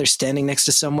know that they're standing next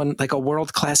to someone like a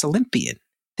world-class Olympian.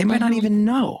 They might not even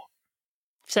know.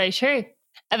 So true.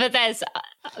 But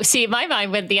my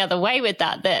mind went the other way with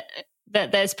that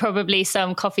there's probably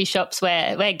some coffee shops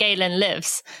where Galen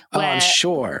lives. Where I'm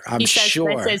sure. It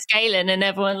says Galen and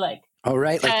everyone like. Oh,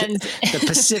 right. Like the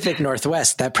Pacific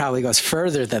Northwest, that probably goes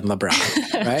further than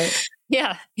LeBron, right?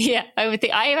 Yeah. I would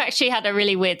think. I actually had a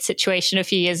really weird situation a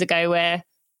few years ago where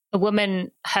a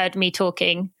woman heard me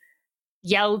talking,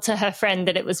 yelled to her friend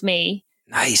that it was me.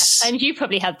 Nice. And you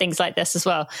probably had things like this as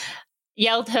well.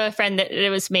 Yelled to her friend that it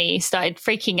was me, started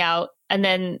freaking out. And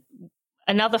then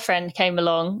another friend came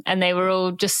along and they were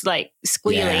all just like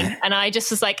squealing. Yeah. And I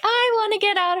just was like, I want to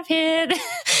get out of here.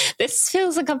 This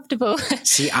feels uncomfortable.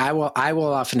 See, I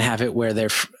will often have it where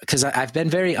because I've been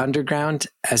very underground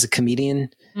as a comedian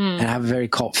and I have a very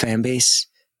cult fan base.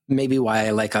 Maybe why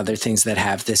I like other things that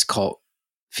have this cult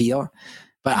feel.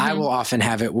 But I will often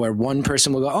have it where one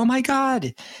person will go, oh my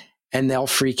God. And they'll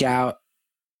freak out.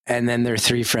 And then their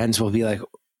 3 friends will be like,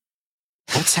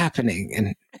 what's happening?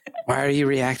 And why are you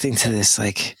reacting to this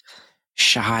like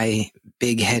shy,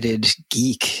 big-headed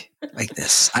geek like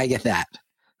this? I get that.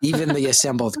 Even the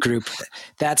assembled group,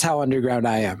 that's how underground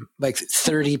I am. Like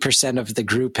 30% of the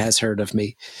group has heard of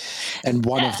me and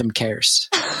one of them cares.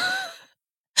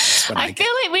 I feel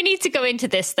like we need to go into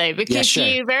this though, because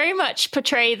you very much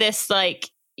portray this like,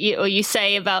 you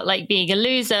say about like being a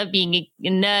loser, being a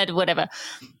nerd, whatever.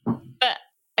 But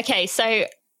okay, so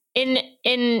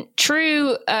in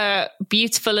true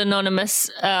beautiful anonymous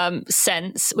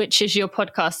sense, which is your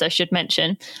podcast, I should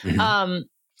mention,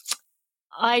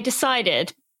 I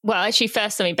decided. Well, actually,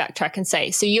 first let me backtrack and say,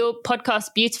 so your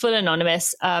podcast, Beautiful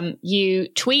Anonymous, you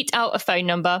tweet out a phone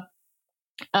number.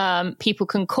 People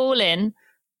can call in.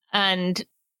 And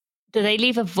do they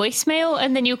leave a voicemail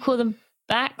and then you call them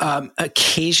back?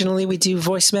 Occasionally we do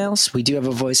voicemails. We do have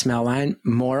a voicemail line.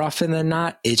 More often than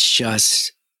not, it's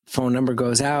just phone number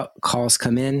goes out, calls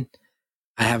come in.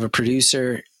 I have a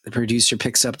producer. The producer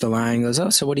picks up the line and goes, oh,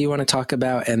 so what do you want to talk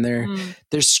about? And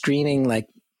they're screening like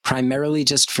primarily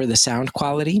just for the sound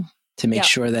quality to make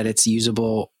sure that it's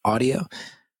usable audio.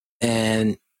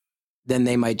 And then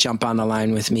they might jump on the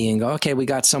line with me and go, okay, we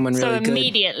got someone really good. So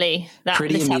immediately.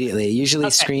 Pretty immediately. Usually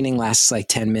screening lasts like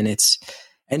 10 minutes.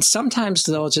 And sometimes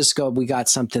they'll just go, we got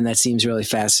something that seems really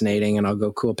fascinating, and I'll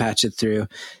go, cool, patch it through.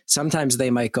 Sometimes they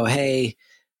might go, hey,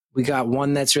 we got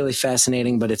one that's really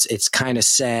fascinating, but it's kind of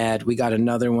sad. We got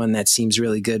another one that seems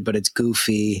really good, but it's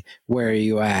goofy. Where are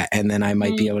you at? And then I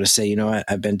might be able to say, you know what,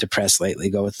 I've been depressed lately.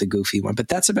 Go with the goofy one. But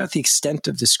that's about the extent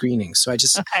of the screening. So I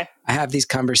have these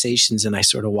conversations and I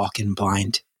sort of walk in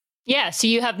blind. Yeah, so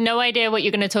you have no idea what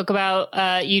you're going to talk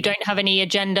about. You don't have any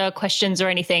agenda, questions, or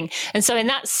anything. And so in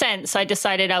that sense, I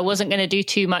decided I wasn't going to do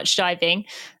too much diving.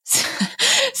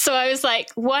 So I was like,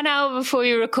 1 hour before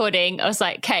we were recording, I was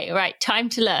like, okay, right, time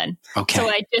to learn. Okay. So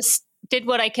I just did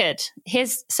what I could.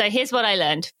 Here's what I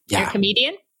learned. Yeah. You're a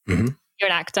comedian. Mm-hmm. You're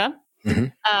an actor.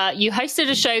 Mm-hmm. You hosted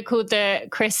a show called the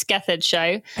Chris Gethard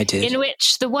Show. I did. In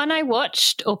which the one I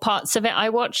watched, or parts of it I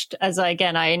watched, I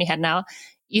only had an hour.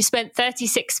 You spent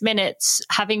 36 minutes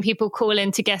having people call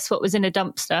in to guess what was in a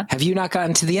dumpster. Have you not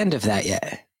gotten to the end of that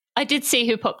yet? I did see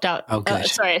who popped out. Oh, good.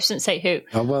 Sorry, I shouldn't say who.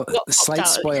 Oh, well, slight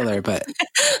spoiler, but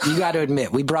you got to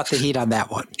admit, we brought the heat on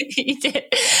that one. You did.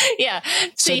 Yeah.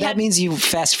 So that means you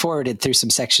fast forwarded through some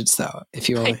sections, though. If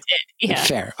you only... I did, yeah.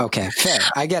 Fair. Okay, fair.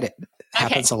 I get it.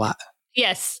 Happens a lot.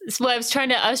 Yes. Well, I was trying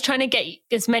to get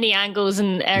as many angles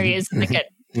and areas as I could.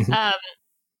 Mm-hmm.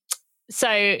 So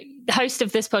the host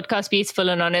of this podcast, Beautiful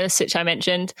and Honest, which I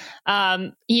mentioned,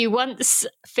 you once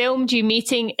filmed you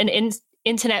meeting an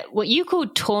internet, what you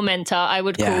called tormentor, I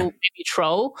would call maybe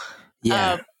troll.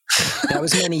 Yeah. That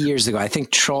was many years ago. I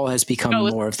think troll has become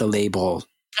more of the label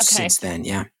since then.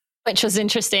 Yeah. Which was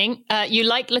interesting. You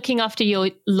like looking after your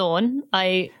lawn.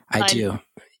 I do.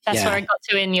 That's where I got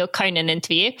to in your Conan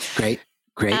interview. Great.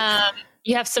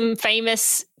 You have some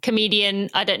famous comedian,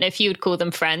 I don't know if you would call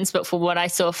them friends, but for what I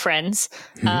saw, friends,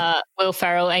 Will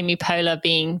Ferrell, Amy Poehler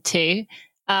being two.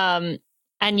 And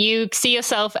you see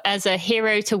yourself as a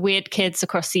hero to weird kids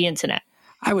across the internet.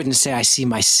 I wouldn't say I see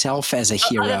myself as a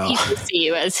hero. Other people see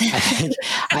you as.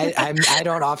 I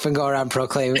don't often go around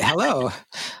proclaiming, hello,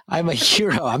 I'm a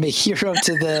hero. I'm a hero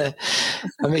to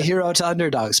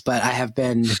underdogs, but I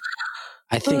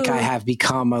think I have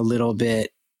become a little bit,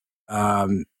 I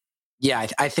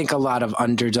think a lot of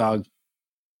underdog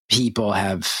people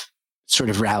have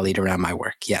sort of rallied around my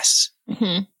work. Yes.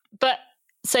 Mm-hmm. But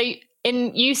so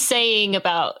in you saying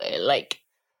about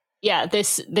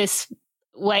this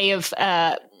way of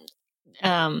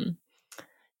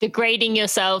degrading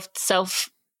yourself,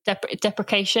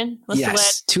 self-deprecation. What's the word?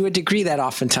 To a degree that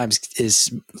oftentimes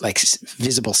is like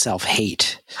visible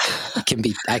self-hate. I can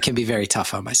be very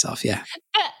tough on myself. Yeah.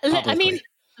 I mean,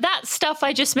 that stuff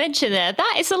I just mentioned there,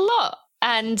 that is a lot.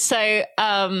 And so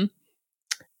I'm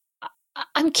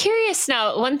curious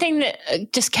now, one thing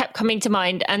that just kept coming to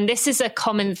mind, and this is a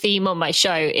common theme on my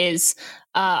show, is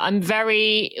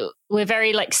we're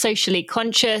very like socially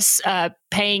conscious,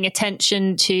 paying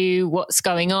attention to what's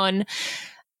going on.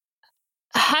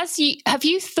 Have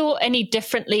you thought any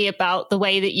differently about the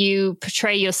way that you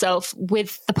portray yourself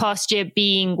with the past year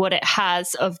being what it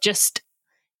has, of just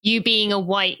you being a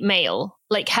white male?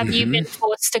 Like, have you been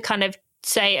forced to kind of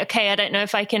say, okay, I don't know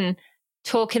if I can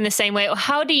talk in the same way, or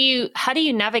how do you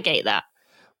navigate that?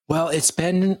 Well,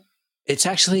 it's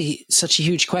actually such a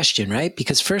huge question, right?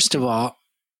 Because first of all,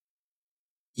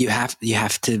 you have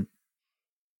to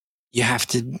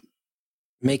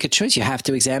make a choice. You have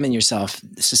to examine yourself.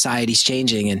 Society's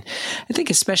changing. And I think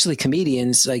especially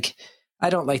comedians, like, I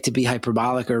don't like to be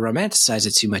hyperbolic or romanticize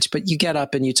it too much, but you get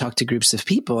up and you talk to groups of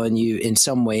people and you in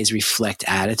some ways reflect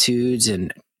attitudes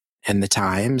and the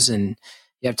times, and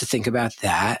you have to think about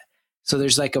that. So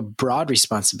there's like a broad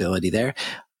responsibility there.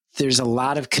 There's a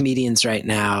lot of comedians right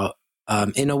now,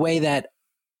 in a way that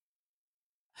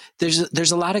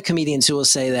there's a lot of comedians who will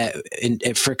say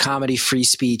that for comedy, free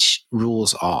speech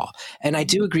rules all. And I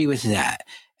do agree with that.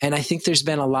 And I think there's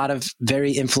been a lot of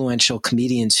very influential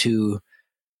comedians who,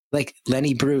 like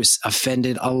Lenny Bruce,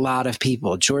 offended a lot of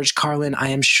people. George Carlin, I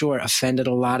am sure, offended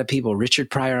a lot of people.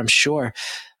 Richard Pryor, I'm sure.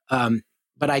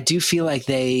 But I do feel like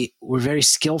they were very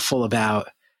skillful about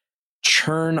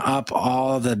churn up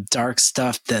all the dark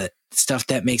stuff, the stuff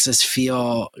that makes us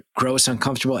feel gross,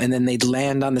 uncomfortable, and then they'd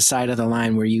land on the side of the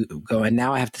line where you go, and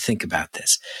now I have to think about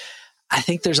this. I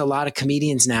think there's a lot of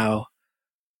comedians now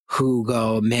who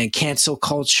go, man, cancel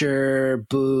culture,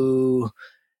 boo,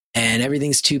 and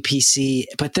everything's too PC,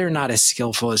 but they're not as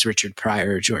skillful as Richard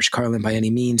Pryor or George Carlin by any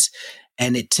means.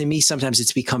 And to me, sometimes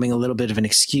it's becoming a little bit of an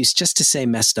excuse just to say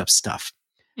messed up stuff.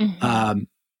 Mm-hmm.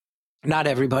 Not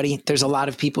everybody. There's a lot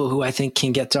of people who I think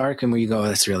can get dark and where you go, oh,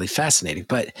 that's really fascinating.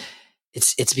 But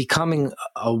it's becoming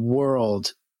a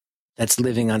world that's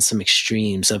living on some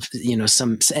extremes of,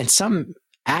 some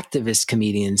activist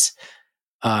comedians,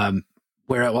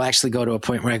 where it will actually go to a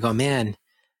point where I go, man,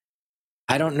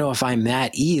 I don't know if I'm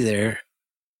that either.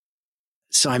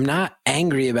 So I'm not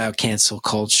angry about cancel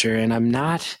culture, and I'm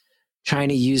not trying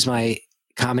to use my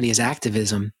comedy as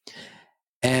activism.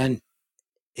 And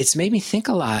it's made me think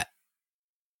a lot.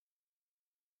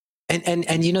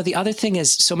 And you know, the other thing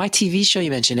is, so my TV show you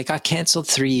mentioned, it got canceled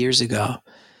 3 years ago.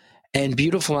 And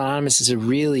Beautiful Anonymous is a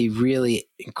really, really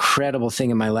incredible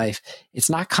thing in my life. It's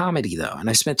not comedy though. And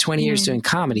I spent 20 years doing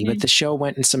comedy, but the show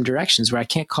went in some directions where I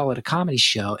can't call it a comedy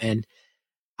show. And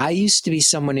I used to be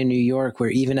someone in New York where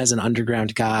even as an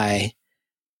underground guy,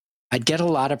 I'd get a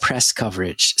lot of press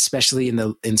coverage, especially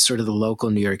in sort of the local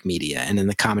New York media and in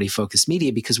the comedy focused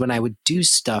media, because when I would do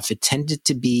stuff, it tended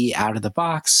to be out of the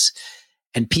box.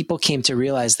 And people came to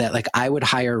realize that like I would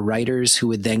hire writers who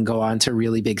would then go on to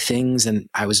really big things. And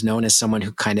I was known as someone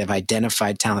who kind of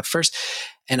identified talent first.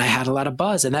 And I had a lot of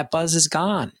buzz, and that buzz is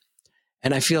gone.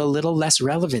 And I feel a little less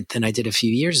relevant than I did a few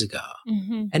years ago.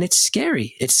 Mm-hmm. And it's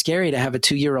scary. It's scary to have a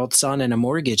 2-year-old son and a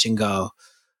mortgage and go,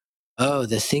 oh,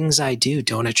 the things I do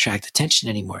don't attract attention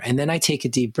anymore. And then I take a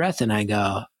deep breath and I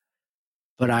go,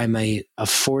 but I'm a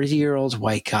 40-year-old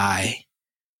white guy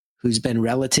who's been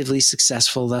relatively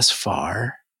successful thus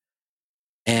far.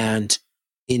 And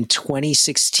in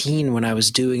 2016, when I was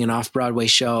doing an off-Broadway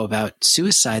show about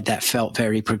suicide that felt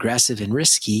very progressive and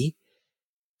risky,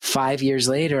 5 years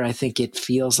later, I think it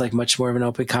feels like much more of an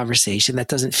open conversation. That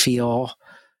doesn't feel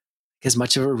as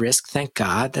much of a risk, thank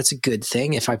God. That's a good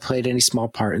thing. If I played any small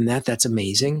part in that, that's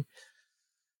amazing.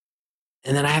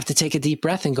 And then I have to take a deep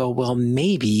breath and go, well,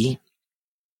 maybe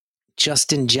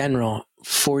just in general,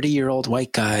 40-year-old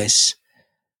white guys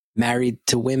married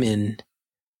to women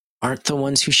aren't the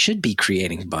ones who should be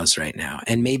creating buzz right now.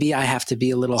 And maybe I have to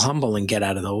be a little humble and get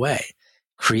out of the way.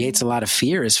 Creates a lot of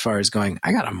fear as far as going,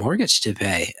 I got a mortgage to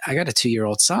pay. I got a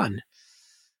 2-year-old son.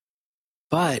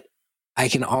 But I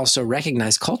can also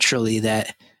recognize culturally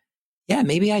that, yeah,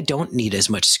 maybe I don't need as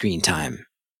much screen time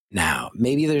now.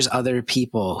 Maybe there's other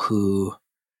people who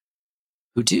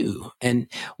do. And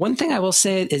one thing I will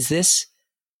say is this,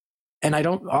 and I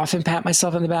don't often pat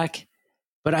myself on the back,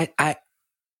 but I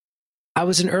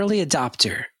was an early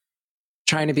adopter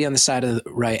trying to be on the side of the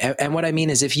right. And what I mean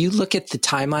is if you look at the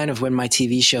timeline of when my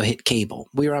TV show hit cable,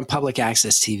 we were on public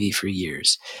access TV for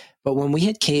years. But when we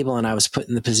hit cable and I was put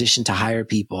in the position to hire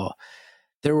people,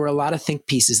 there were a lot of think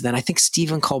pieces. Then I think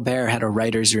Stephen Colbert had a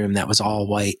writer's room that was all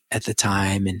white at the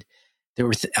time. And there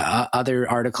were other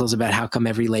articles about how come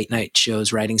every late night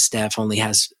show's writing staff only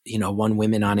has, 1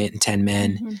 woman on it and 10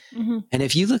 men. Mm-hmm, mm-hmm. And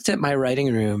if you looked at my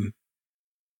writing room,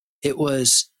 it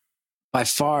was by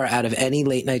far out of any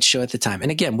late night show at the time.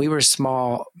 And again, we were a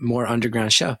small, more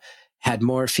underground show, had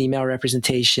more female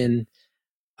representation,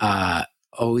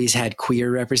 always had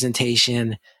queer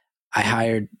representation. I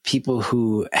hired people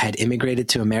who had immigrated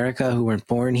to America who weren't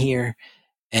born here.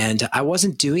 And I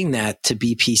wasn't doing that to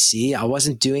be PC. I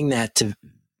wasn't doing that to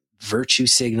virtue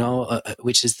signal,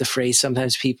 which is the phrase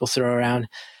sometimes people throw around.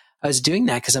 I was doing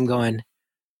that because I'm going,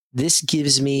 this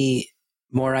gives me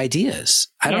more ideas.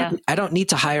 I don't need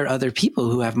to hire other people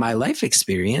who have my life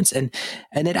experience. And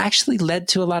it actually led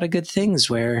to a lot of good things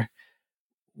where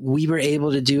we were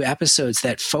able to do episodes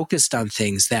that focused on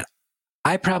things that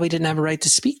I probably didn't have a right to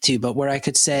speak to, but where I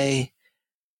could say,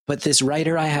 but this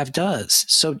writer I have does.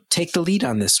 So take the lead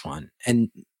on this one and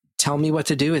tell me what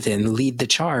to do with it and lead the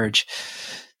charge.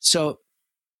 So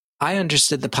I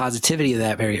understood the positivity of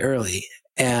that very early.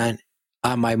 And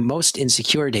on my most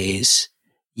insecure days,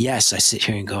 yes, I sit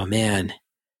here and go, man,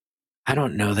 I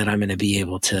don't know that I'm going to be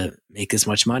able to make as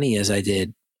much money as I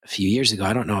did a few years ago.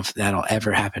 I don't know if that'll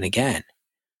ever happen again,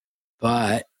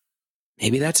 but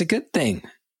maybe that's a good thing.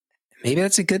 Maybe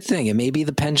that's a good thing. And maybe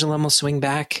the pendulum will swing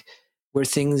back where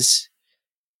things,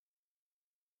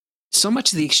 so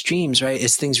much of the extremes, right,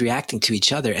 is things reacting to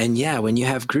each other. And yeah, when you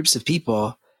have groups of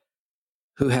people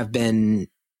who have been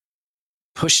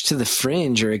pushed to the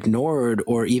fringe or ignored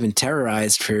or even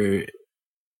terrorized for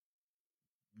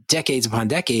decades upon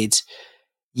decades,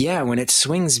 yeah, when it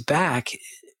swings back,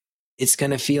 it's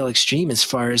going to feel extreme as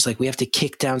far as like we have to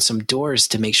kick down some doors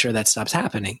to make sure that stops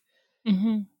happening.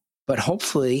 Mm-hmm. But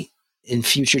hopefully in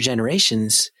future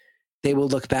generations, they will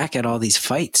look back at all these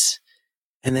fights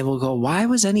and they will go, why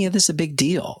was any of this a big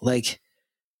deal? Like,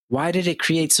 why did it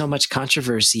create so much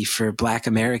controversy for Black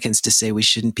Americans to say we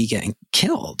shouldn't be getting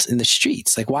killed in the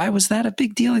streets? Like, why was that a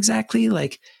big deal exactly?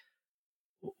 Like,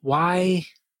 why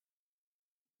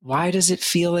does it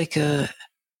feel like a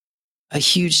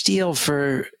huge deal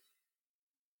for,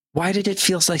 why did it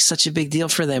feel like such a big deal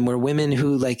for them where women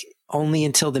who like only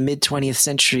until the mid 20th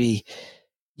century,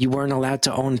 you weren't allowed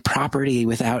to own property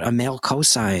without a male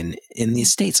cosign in the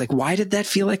States? Like, why did that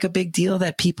feel like a big deal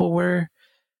that people were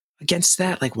against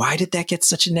that? Like, why did that get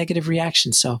such a negative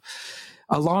reaction? So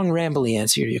a long rambly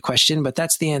answer to your question, but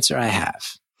that's the answer I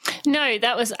have. No,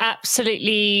 that was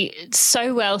absolutely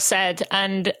so well said.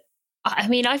 And I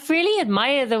mean, I really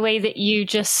admire the way that you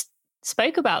just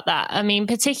spoke about that. I mean,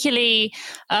 particularly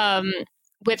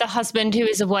with a husband who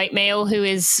is a white male, who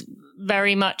is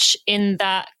very much in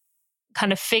that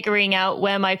kind of figuring out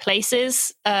where my place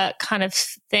is kind of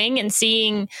thing, and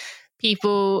seeing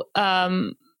people,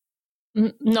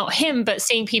 not him, but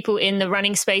seeing people in the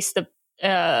running space that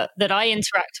I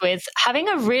interact with having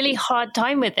a really hard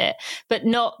time with it, but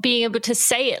not being able to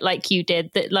say it like you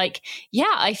did. That like,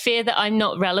 yeah, I fear that I'm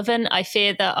not relevant. I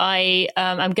fear that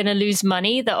I'm going to lose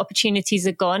money, that opportunities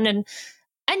are gone. And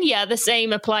yeah, the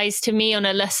same applies to me on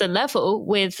a lesser level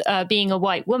with being a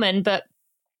white woman. But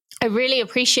I really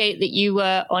appreciate that you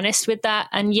were honest with that,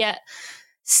 and yet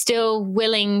still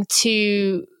willing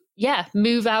to,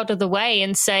 move out of the way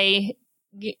and say,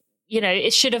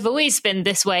 it should have always been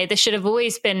this way. There should have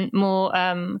always been more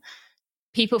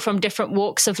people from different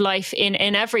walks of life in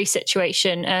every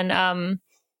situation. And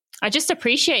I just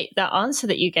appreciate that answer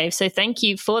that you gave. So thank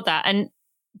you for that. And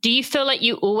do you feel like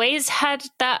you always had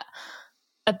that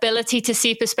ability to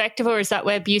see perspective, or is that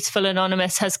where Beautiful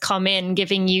Anonymous has come in,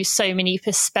 giving you so many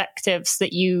perspectives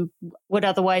that you would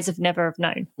otherwise have never have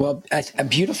known? Well, a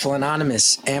Beautiful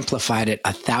Anonymous amplified it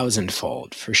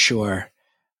 1,000-fold for sure.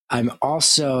 I'm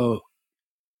also,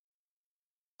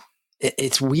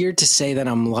 it's weird to say that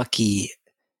I'm lucky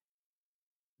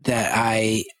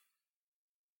that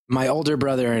my older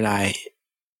brother and I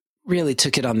really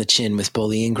took it on the chin with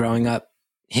bullying growing up.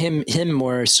 Him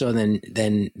more so than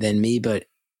me, but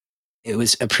it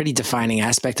was a pretty defining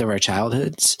aspect of our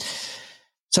childhoods.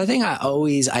 So I think I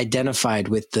always identified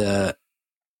with the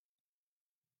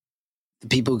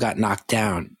people who got knocked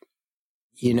down.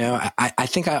 I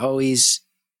think I always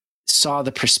saw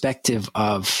the perspective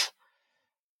of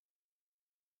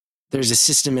there's a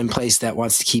system in place that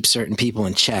wants to keep certain people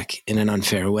in check in an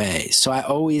unfair way. So I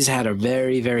always had a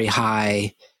very, very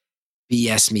high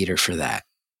BS meter for that.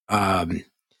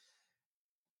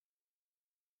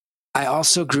 I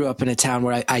also grew up in a town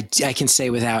where I can say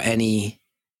without any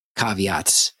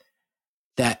caveats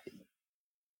that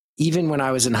even when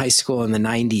I was in high school in the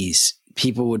 90s,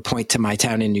 people would point to my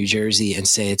town in New Jersey and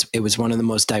say it was one of the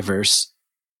most diverse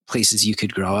places you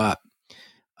could grow up.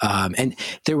 And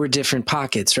there were different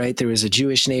pockets, right? There was a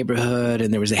Jewish neighborhood,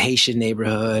 and there was a Haitian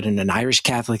neighborhood, and an Irish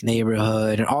Catholic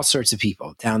neighborhood, and all sorts of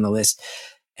people down the list.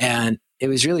 And it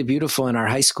was really beautiful in our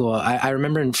high school. I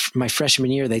remember in my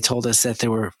freshman year, they told us that there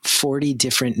were 40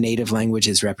 different native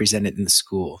languages represented in the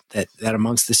school, that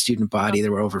amongst the student body,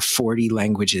 there were over 40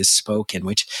 languages spoken,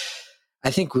 which I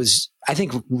think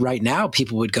right now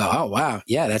people would go, oh, wow,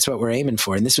 yeah, that's what we're aiming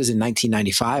for. And this was in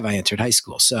 1995. I entered high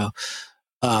school. So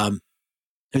I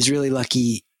was really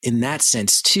lucky in that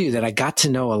sense, too, that I got to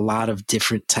know a lot of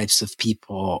different types of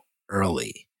people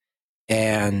early.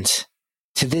 And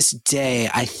to this day,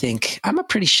 I think I'm a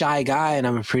pretty shy guy, and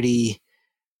I'm a pretty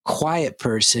quiet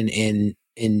person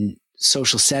in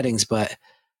social settings, but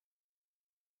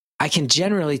I can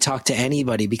generally talk to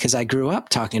anybody because I grew up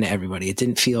talking to everybody. It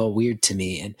didn't feel weird to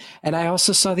me. And I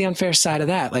also saw the unfair side of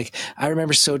that. Like, I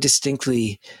remember so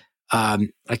distinctly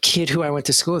a kid who I went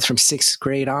to school with from 6th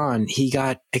grade on, he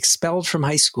got expelled from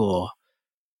high school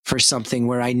for something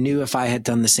where I knew if I had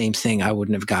done the same thing, I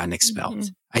wouldn't have gotten expelled.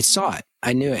 Mm-hmm. I saw it.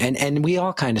 I knew it. And we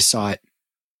all kind of saw it.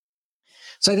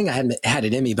 So I think I had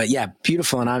it in me. But yeah,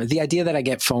 Beautiful. And the idea that I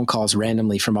get phone calls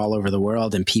randomly from all over the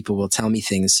world and people will tell me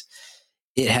things,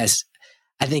 I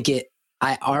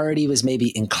already was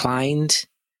maybe inclined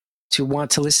to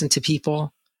want to listen to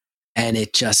people, and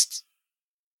it just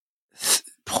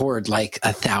poured like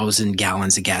 1,000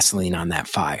 gallons of gasoline on that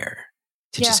fire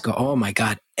to just go, oh my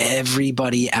God,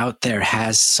 everybody out there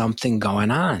has something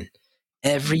going on.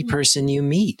 Every person you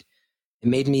meet. It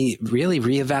made me really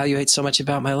reevaluate so much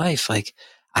about my life. Like,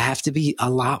 I have to be a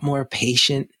lot more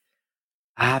patient.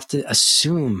 I have to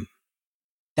assume.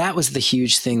 That was the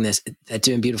huge thing that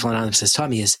doing Beautiful Anonymous has taught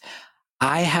me, is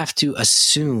I have to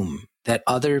assume that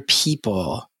other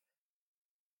people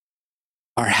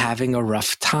are having a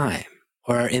rough time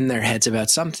or are in their heads about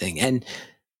something. And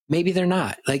maybe they're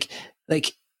not. Like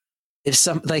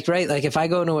if I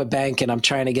go to a bank and I'm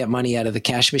trying to get money out of the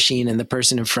cash machine and the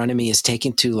person in front of me is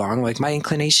taking too long, like, my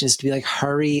inclination is to be like,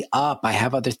 hurry up. I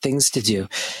have other things to do.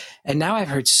 And now I've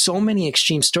heard so many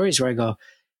extreme stories where I go,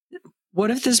 what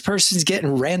if this person's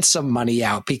getting ransom money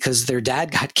out because their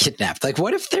dad got kidnapped? Like,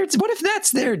 what if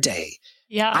that's their day?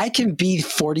 Yeah. I can be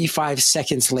 45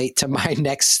 seconds late to my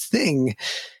next thing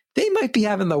they might be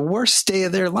having the worst day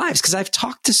of their lives. Because I've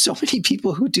talked to so many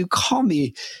people who do call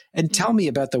me and tell me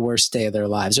about the worst day of their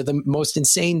lives, or the most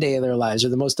insane day of their lives, or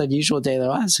the most unusual day of their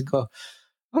lives, and go,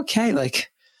 okay,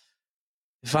 like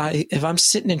if I'm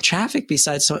sitting in traffic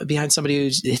behind somebody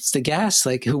who hits the gas,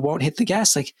 like who won't hit the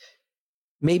gas, like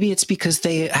maybe it's because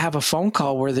they have a phone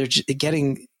call where they're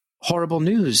getting horrible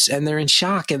news and they're in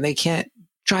shock and they can't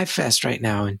drive fast right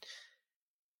now. And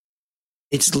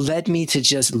it's led me to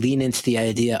just lean into the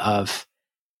idea of,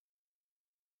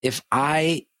 if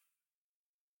I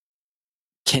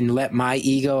can let my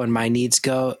ego and my needs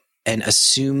go and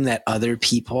assume that other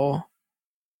people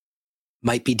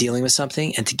might be dealing with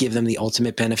something, and to give them the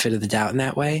ultimate benefit of the doubt in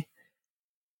that way,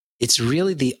 it's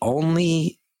really the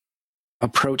only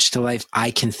approach to life I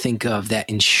can think of that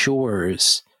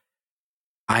ensures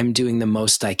I'm doing the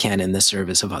most I can in the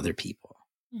service of other people.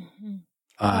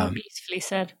 Mm-hmm. Beautifully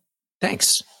said.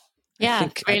 Thanks. Yeah,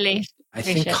 really. I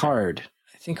think hard.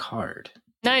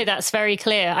 No, that's very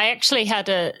clear. I actually had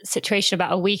a situation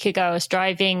about a week ago. I was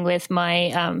driving with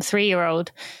my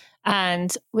 3-year-old,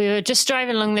 and we were just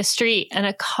driving along the street, and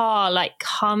a car like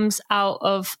comes out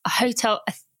of a hotel.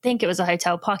 I think it was a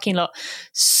hotel parking lot,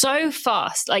 so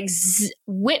fast, like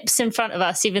whips in front of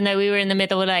us, even though we were in the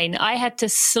middle lane. I had to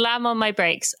slam on my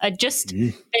brakes. I'd just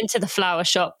been to the flower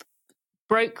shop,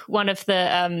 broke one of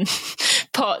the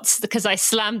pots because I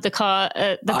slammed the car.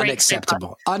 The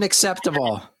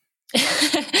Unacceptable.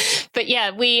 But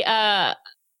yeah, we at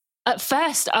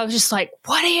first I was just like,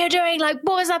 what are you doing? Like,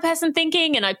 what was that person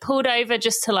thinking? And I pulled over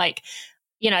just to like,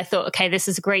 I thought, okay, this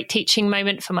is a great teaching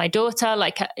moment for my daughter.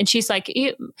 Like, and she's like,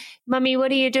 Mummy,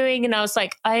 what are you doing? And I was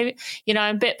like, I'm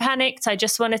a bit panicked. I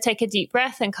just want to take a deep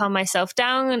breath and calm myself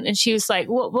down. And she was like,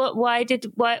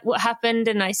 what happened?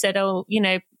 And I said,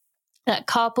 that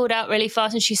car pulled out really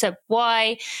fast. And she said,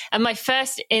 why? And my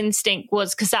first instinct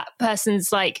was because that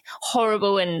person's like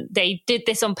horrible and they did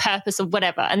this on purpose or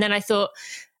whatever. And then I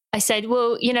said,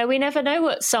 well, we never know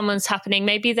what someone's happening.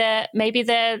 Maybe their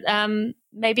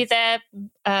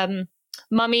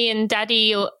mummy and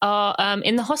daddy are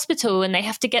in the hospital and they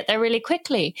have to get there really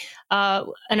quickly.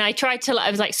 And I tried to,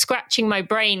 I was like scratching my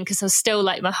brain because I was still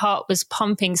like, my heart was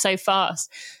pumping so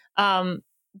fast.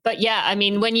 But yeah, I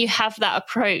mean, when you have that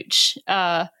approach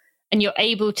and you're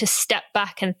able to step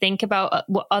back and think about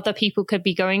what other people could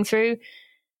be going through,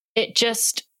 it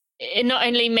not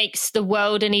only makes the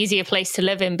world an easier place to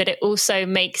live in, but it also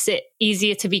makes it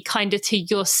easier to be kinder to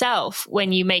yourself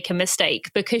when you make a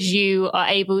mistake, because you are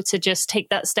able to just take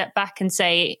that step back and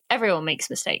say, everyone makes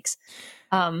mistakes.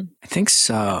 I think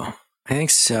so.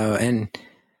 And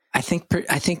I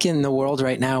think in the world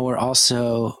right now, we're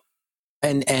also,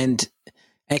 and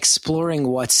exploring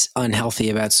what's unhealthy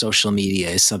about social media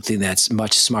is something that's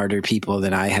much smarter people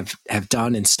than I have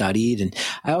done and studied. And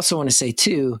I also want to say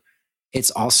too,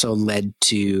 it's also led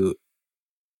to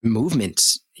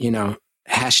movements.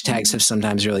 Hashtags have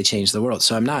sometimes really changed the world.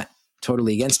 So I'm not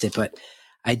totally against it, but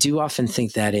I do often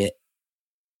think that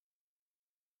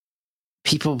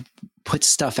people put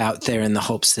stuff out there in the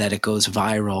hopes that it goes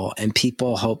viral, and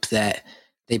people hope that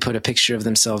they put a picture of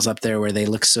themselves up there where they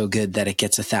look so good that it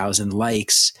gets 1,000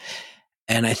 likes.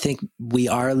 And I think we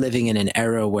are living in an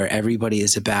era where everybody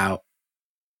is about,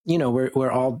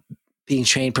 we're all being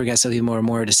trained progressively more and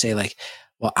more to say like,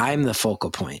 well, I'm the focal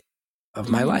point of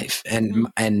my life.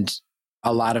 And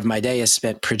a lot of my day is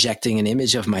spent projecting an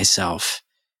image of myself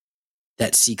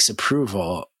that seeks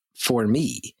approval for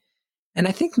me. And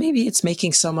I think maybe it's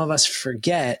making some of us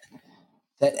forget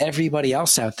that everybody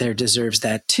else out there deserves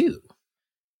that too.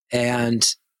 And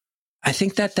I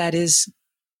think that is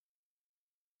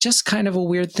just kind of a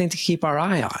weird thing to keep our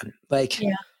eye on. Like,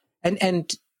 yeah.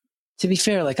 And to be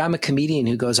fair, like I'm a comedian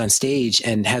who goes on stage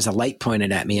and has a light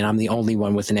pointed at me and I'm the only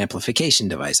one with an amplification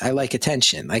device. I like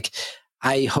attention. Like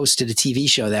I hosted a TV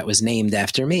show that was named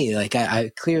after me. Like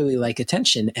I clearly like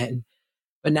attention.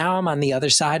 But now I'm on the other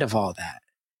side of all that.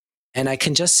 And I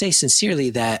can just say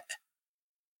sincerely that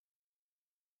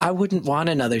I wouldn't want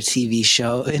another TV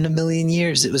show in a million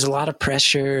years. It was a lot of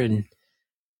pressure.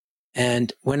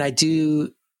 And when I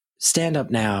do stand up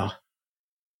now,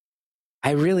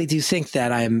 I really do think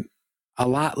that I'm a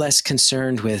lot less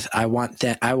concerned with, I want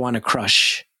to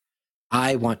crush,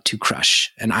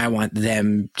 and I want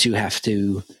them to have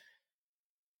to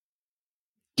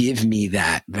give me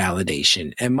that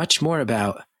validation, and much more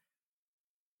about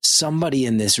somebody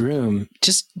in this room,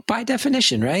 just by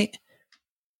definition, right?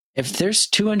 If there's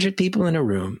 200 people in a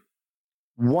room,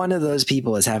 one of those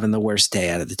people is having the worst day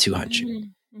out of the 200. Mm-hmm.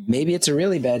 Maybe it's a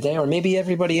really bad day, or maybe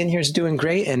everybody in here is doing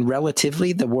great and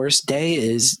relatively the worst day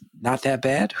is not that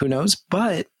bad. Who knows?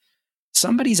 But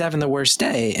somebody's having the worst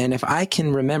day. And if I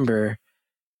can remember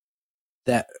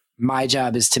that my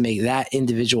job is to make that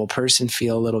individual person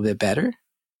feel a little bit better,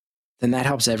 then that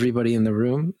helps everybody in the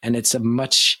room. And it's a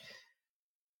much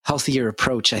healthier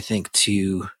approach, I think,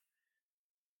 to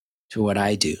what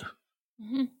I do.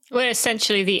 Mm-hmm. We're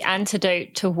essentially the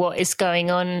antidote to what is going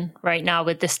on right now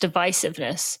with this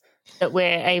divisiveness, that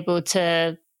we're able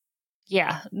to,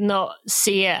 not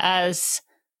see it as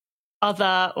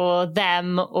other or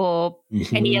them or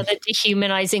any other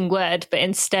dehumanizing word, but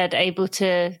instead able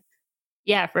to,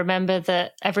 remember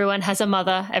that everyone has a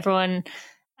mother, everyone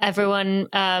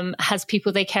has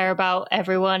people they care about,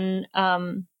 everyone,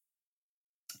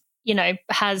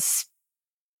 has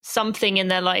something in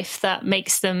their life that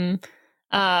makes them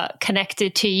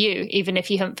connected to you, even if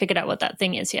you haven't figured out what that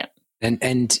thing is yet.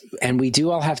 And we do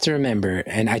all have to remember,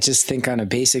 and I just think on a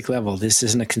basic level, this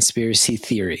isn't a conspiracy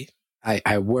theory.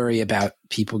 I worry about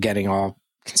people getting all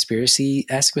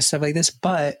conspiracy-esque with stuff like this,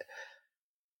 but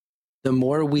the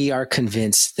more we are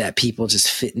convinced that people just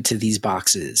fit into these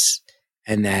boxes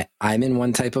and that I'm in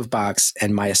one type of box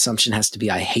and my assumption has to be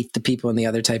I hate the people in the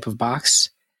other type of box,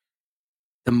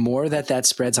 the more that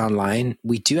spreads online,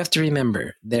 we do have to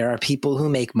remember there are people who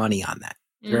make money on that.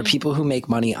 There are people who make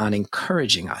money on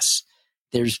encouraging us.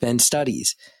 There's been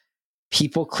studies.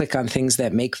 People click on things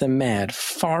that make them mad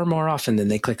far more often than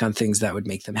they click on things that would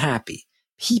make them happy.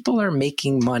 People are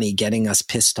making money getting us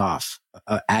pissed off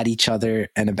at each other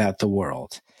and about the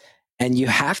world. And you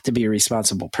have to be a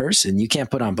responsible person. You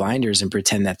can't put on blinders and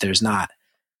pretend that there's not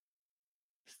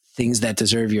things that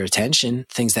deserve your attention,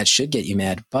 things that should get you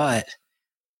mad. But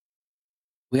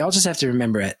we all just have to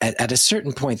remember at a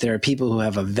certain point, there are people who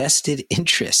have a vested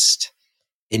interest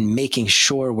in making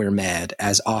sure we're mad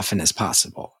as often as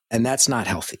possible. And that's not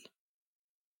healthy.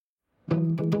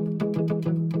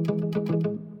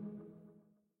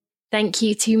 Thank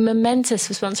you to Momentous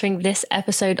for sponsoring this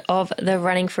episode of the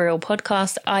Running for Real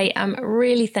podcast. I am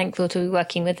really thankful to be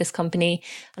working with this company,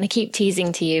 and I keep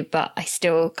teasing to you, but I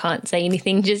still can't say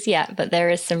anything just yet. But there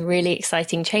is some really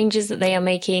exciting changes that they are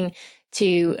making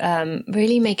to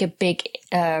really make a big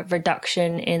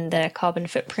reduction in their carbon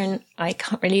footprint. I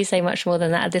can't really say much more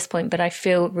than that at this point, but I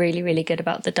feel really, really good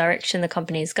about the direction the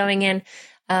company is going in.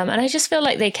 And I just feel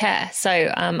like they care.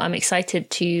 So I'm excited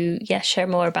to share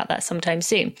more about that sometime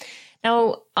soon.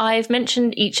 Now, I've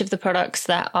mentioned each of the products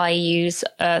that I use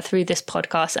through this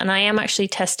podcast, and I am actually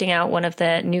testing out one of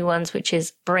their new ones, which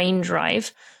is Brain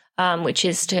Drive, which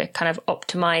is to kind of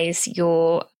optimize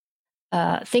your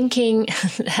thinking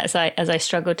as I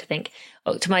struggle to think,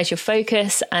 optimize your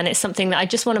focus. And it's something that I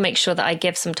just want to make sure that I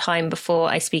give some time before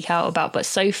I speak out about. But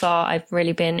so far, I've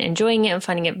really been enjoying it and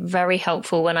finding it very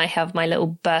helpful when I have my little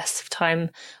bursts of time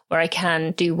where I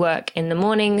can do work in the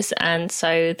mornings. And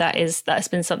so that's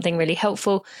been something really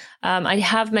helpful. I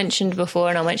have mentioned before,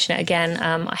 and I'll mention it again,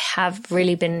 I have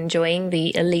really been enjoying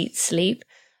the Elite Sleep.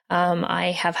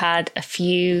 I have had a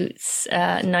few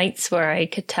nights where I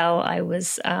could tell I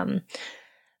was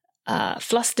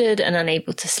flustered and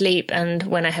unable to sleep. And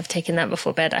when I have taken that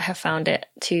before bed, I have found it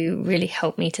to really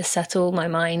help me to settle my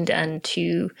mind and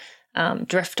to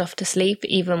drift off to sleep,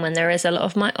 even when there is a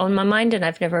lot on my mind. And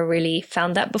I've never really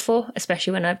found that before,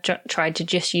 especially when I've tried to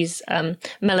just use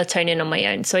melatonin on my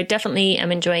own. So I definitely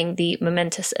am enjoying the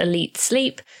Momentous Elite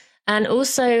Sleep. And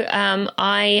also,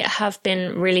 I have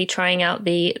been really trying out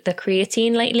the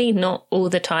creatine lately, not all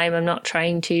the time. I'm not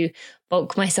trying to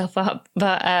bulk myself up,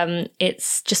 but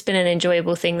it's just been an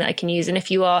enjoyable thing that I can use. And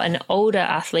if you are an older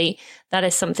athlete, that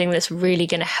is something that's really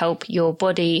going to help your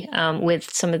body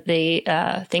with some of the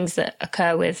things that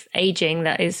occur with aging.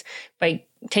 That is, by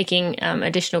taking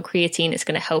additional creatine, it's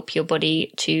going to help your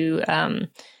body to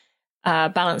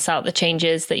balance out the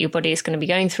changes that your body is going to be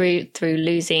going through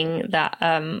losing that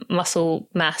muscle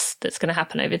mass that's going to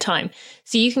happen over time.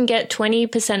 So you can get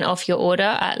 20% off your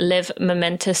order at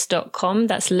livemomentous.com.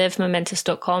 That's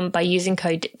livemomentous.com. By using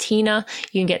code TINA,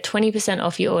 you can get 20%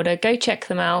 off your order. Go check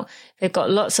them out. They've got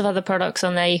lots of other products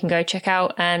on there you can go check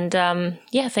out. And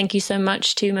thank you so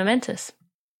much to Momentous.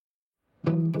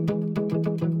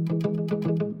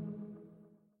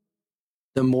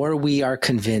 The more we are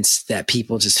convinced that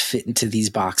people just fit into these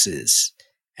boxes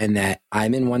and that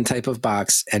I'm in one type of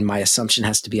box and my assumption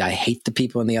has to be I hate the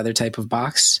people in the other type of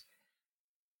box,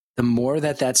 the more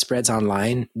that spreads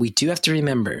online, we do have to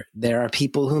remember there are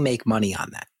people who make money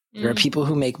on that. There are people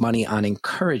who make money on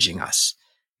encouraging us.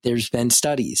 There's been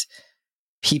studies.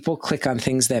 People click on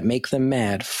things that make them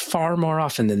mad far more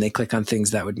often than they click on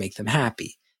things that would make them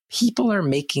happy. People are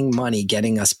making money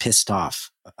getting us pissed off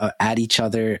at each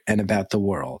other and about the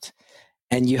world.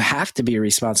 And you have to be a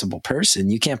responsible person.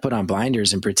 You can't put on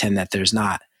blinders and pretend that there's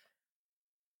not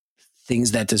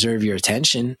things that deserve your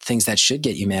attention, things that should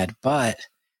get you mad. But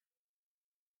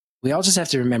we all just have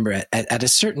to remember at a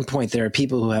certain point, there are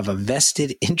people who have a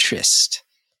vested interest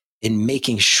in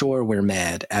making sure we're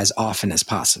mad as often as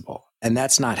possible. And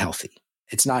that's not healthy.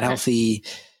 It's not healthy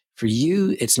for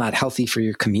you. It's not healthy for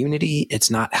your community.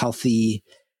 It's not healthy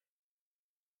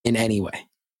in any way.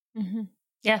 Mm-hmm.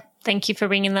 Yeah. Thank you for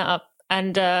bringing that up.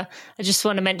 And I just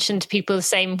want to mention to people, the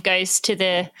same goes to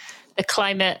the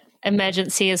climate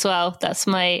emergency as well. That's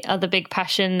my other big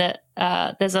passion, that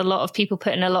there's a lot of people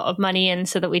putting a lot of money in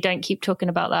so that we don't keep talking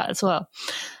about that as well.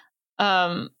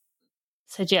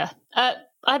 So yeah,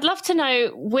 I'd love to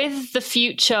know, with the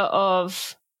future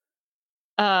of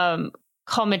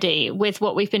comedy, with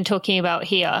what we've been talking about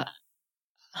here,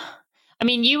 I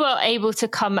mean, you are able to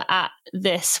come at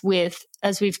this with,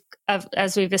 as we've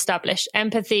established,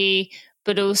 empathy,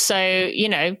 but also, you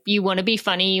know, you want to be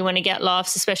funny, you want to get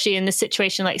laughs, especially in the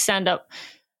situation like stand-up.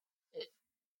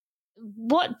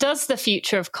 What does the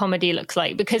future of comedy look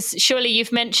like? Because surely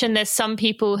you've mentioned there's some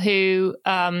people who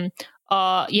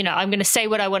are, you know, I'm going to say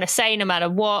what I want to say no matter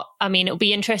what. I mean, it'll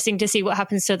be interesting to see what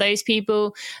happens to those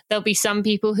people. There'll be some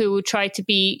people who will try to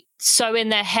be so in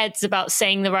their heads about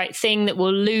saying the right thing that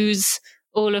will lose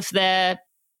all of their,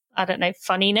 I don't know,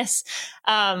 funniness.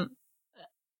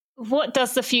 What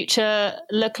does the future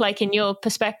look like in your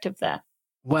perspective there?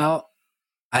 Well,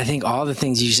 I think all the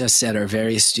things you just said are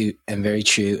very astute and very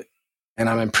true. And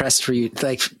I'm impressed for you,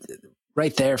 like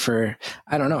right there for,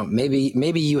 I don't know, maybe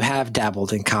you have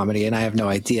dabbled in comedy and I have no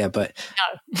idea, but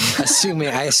no.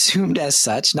 I assumed as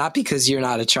such, not because you're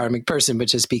not a charming person, but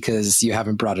just because you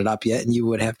haven't brought it up yet and you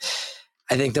would have.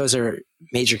 I think those are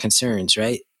major concerns,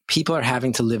 right? People are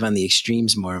having to live on the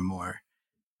extremes more and more.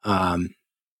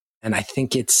 And I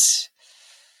think it's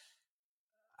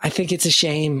a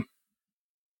shame.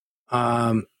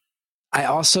 I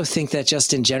also think that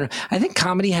just in general, I think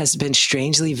comedy has been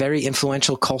strangely very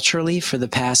influential culturally for the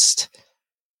past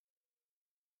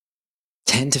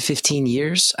 10 to 15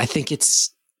 years. I think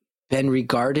it's been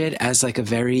regarded as like a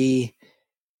very,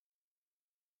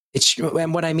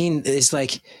 and what I mean is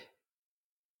like,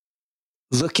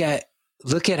 look at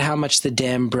how much the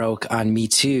dam broke on Me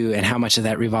Too and how much of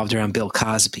that revolved around Bill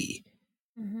Cosby.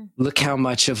 Mm-hmm. Look how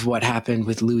much of what happened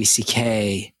with Louis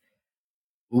C.K.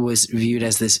 was viewed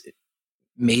as this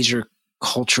major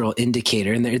cultural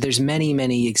indicator. And there's many,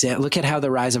 many examples. Look at how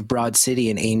the rise of Broad City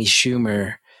and Amy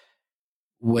Schumer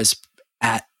was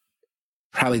at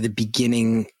probably the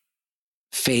beginning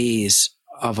phase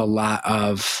of a lot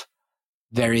of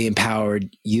very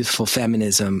empowered, youthful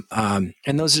feminism. And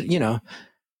those are, you know,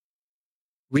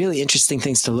 really interesting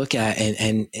things to look at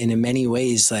and in many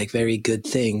ways, like very good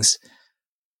things.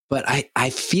 But I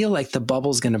feel like the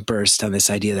bubble's going to burst on this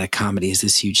idea that comedy is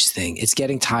this huge thing. It's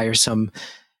getting tiresome.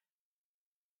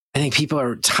 I think people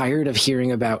are tired of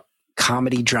hearing about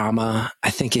comedy drama. I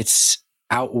think it's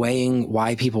outweighing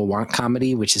why people want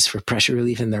comedy, which is for pressure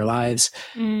relief in their lives.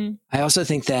 Mm. I also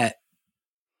think that,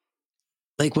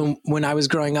 like when I was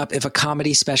growing up, if a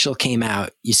comedy special came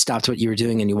out, you stopped what you were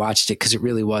doing and you watched it because it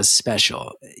really was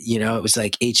special. You know, it was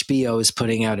like HBO is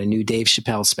putting out a new Dave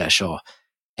Chappelle special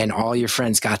and all your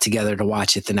friends got together to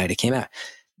watch it the night it came out.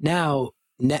 Now,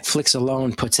 Netflix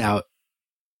alone puts out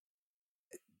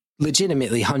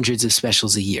legitimately hundreds of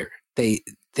specials a year. They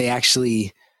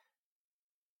actually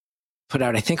put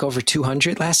out, I think, over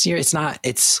 200 last year.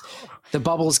 The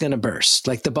bubble's going to burst.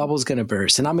 Like the bubble's going to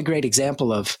burst. And I'm a great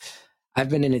example of, I've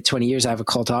been in it 20 years. I have a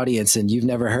cult audience and you've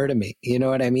never heard of me. You know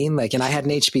what I mean? Like, and I had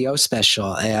an HBO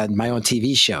special and my own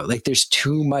TV show. Like there's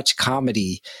too much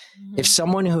comedy. Mm-hmm. If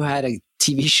someone who had a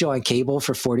TV show on cable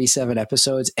for 47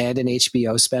 episodes and an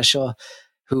HBO special,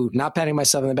 who, not patting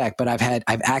myself on the back, but I've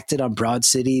acted on Broad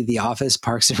City, The Office,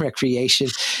 Parks and Recreation.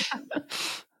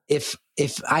 If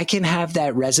I can have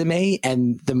that resume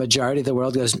and the majority of the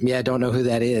world goes, yeah, I don't know who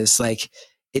that is. Like,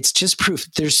 it's just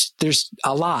proof. There's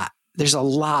a lot. There's a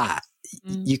lot.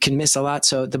 Mm. You can miss a lot.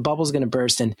 So the bubble's going to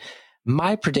burst. And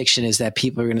my prediction is that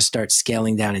people are going to start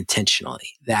scaling down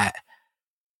intentionally, that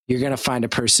you're going to find a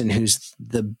person who's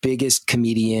the biggest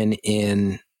comedian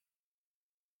in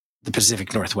the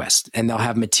Pacific Northwest, and they'll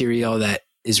have material that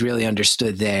is really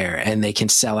understood there, and they can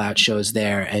sell out shows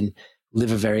there and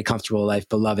live a very comfortable life,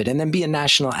 beloved, and then be a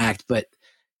national act. But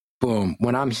boom,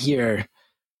 when I'm here,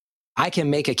 I can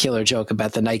make a killer joke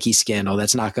about the Nike scandal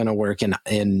that's not going to work in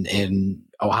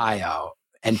Ohio,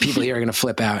 and people here are going to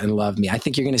flip out and love me. I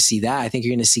think you're going to see that. I think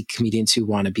you're going to see comedians who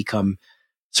want to become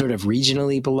sort of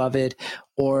regionally beloved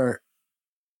or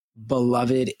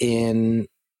beloved in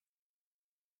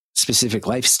specific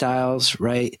lifestyles,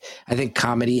 right? I think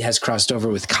comedy has crossed over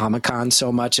with Comic-Con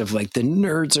so much of like the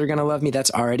nerds are going to love me.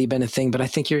 That's already been a thing, but I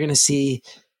think you're going to see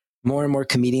more and more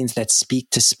comedians that speak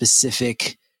to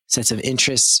specific sets of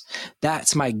interests.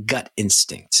 That's my gut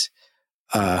instinct.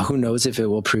 Who knows if it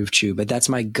will prove true, but that's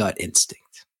my gut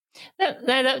instinct.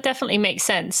 That definitely makes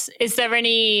sense. Is there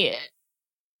any,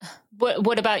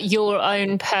 what about your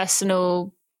own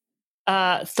personal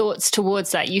thoughts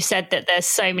towards that? You said that there's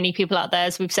so many people out there,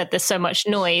 as we've said, there's so much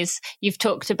noise. You've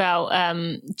talked about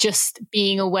just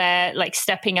being aware, like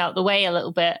stepping out the way a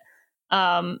little bit.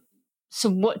 So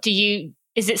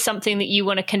is it something that you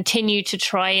want to continue to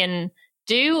try and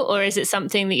do, or is it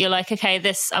something that you're like, okay,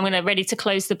 I'm ready to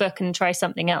close the book and try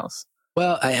something else?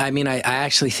 Well, I mean, I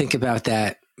actually think about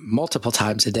that multiple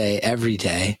times a day, every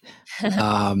day.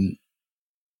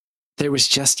 There was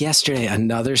just yesterday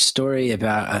another story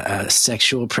about a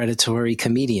sexual predatory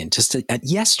comedian.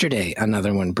 Yesterday,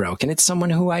 another one broke, and it's someone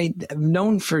who I've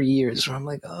known for years. Where I'm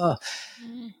like,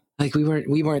 like we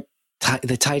weren't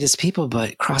the tightest people,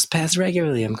 but cross paths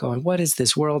regularly. I'm going, what is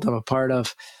this world I'm a part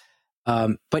of?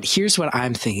 But here's what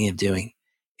I'm thinking of doing: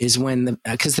 is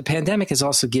because the pandemic has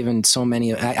also given so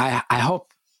many. I hope.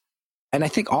 And I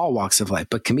think all walks of life,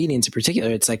 but comedians in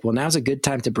particular, it's like, well, now's a good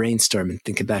time to brainstorm and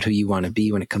think about who you want to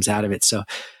be when it comes out of it. So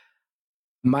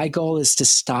my goal is to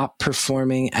stop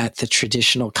performing at the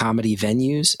traditional comedy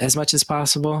venues as much as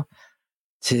possible,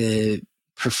 to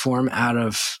perform out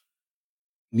of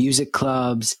music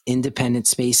clubs, independent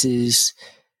spaces,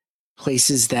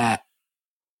 places that,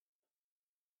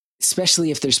 especially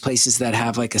if there's places that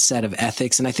have like a set of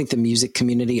ethics. And I think the music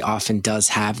community often does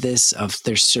have this, of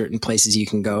there's certain places you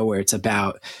can go where it's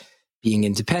about being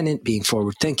independent, being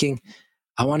forward thinking.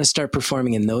 I want to start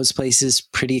performing in those places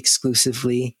pretty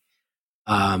exclusively.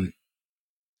 I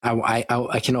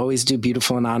can always do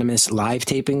Beautiful Anonymous live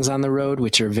tapings on the road,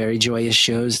 which are very joyous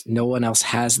shows. No one else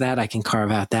has that. I can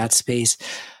carve out that space.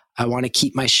 I want to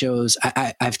keep my shows.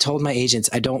 I've told my agents,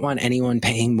 I don't want anyone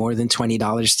paying more than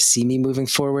 $20 to see me moving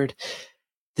forward.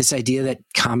 This idea that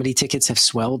comedy tickets have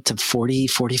swelled to $40,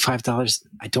 $45.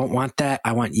 I don't want that.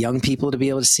 I want young people to be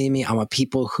able to see me. I want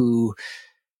people who,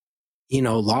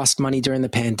 lost money during the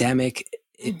pandemic.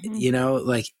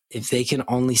 Like if they can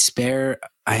only spare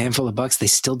a handful of bucks, they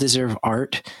still deserve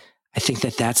art. I think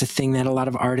that that's a thing that a lot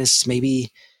of artists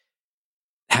maybe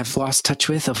have lost touch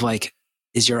with, of like,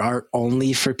 is your art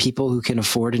only for people who can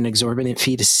afford an exorbitant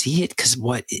fee to see it? Because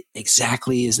what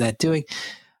exactly is that doing?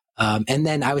 And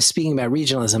then I was speaking about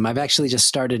regionalism. I've actually just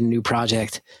started a new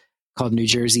project called New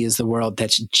Jersey is the World.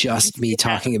 That's just me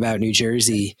talking about New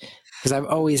Jersey, because I've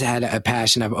always had a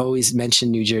passion. I've always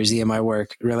mentioned New Jersey in my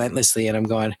work relentlessly. And I'm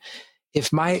going,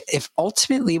 if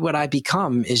ultimately what I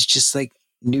become is just like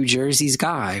New Jersey's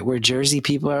guy, where Jersey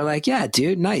people are like, yeah,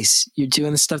 dude, nice. You're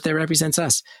doing the stuff that represents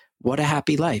us. What a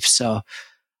happy life. So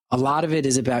a lot of it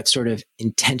is about sort of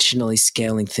intentionally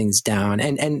scaling things down.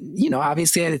 And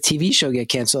obviously I had a TV show get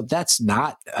canceled. That's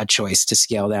not a choice to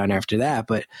scale down after that.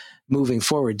 But moving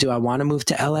forward, do I want to move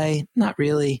to LA? Not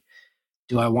really.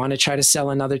 Do I want to try to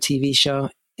sell another TV show?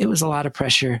 It was a lot of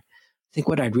pressure. I think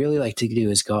what I'd really like to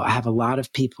do is I have a lot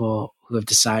of people who have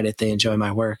decided they enjoy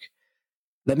my work.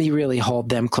 Let me really hold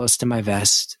them close to my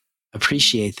vest,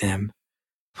 appreciate them,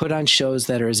 put on shows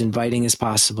that are as inviting as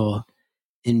possible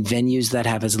in venues that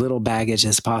have as little baggage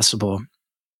as possible,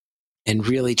 and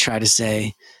really try to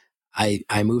say,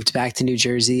 I moved back to New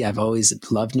Jersey. I've always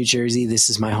loved New Jersey. This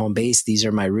is my home base. These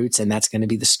are my roots. And that's going to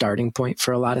be the starting point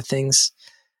for a lot of things.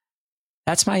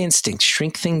 That's my instinct.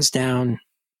 Shrink things down,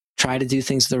 try to do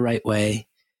things the right way,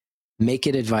 make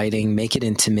it inviting, make it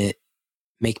intimate,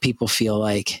 make people feel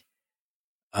like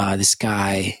this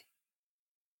guy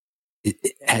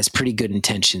has pretty good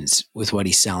intentions with what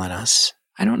he's selling us.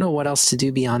 I don't know what else to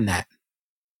do beyond that.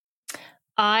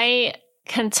 I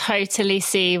can totally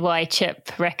see why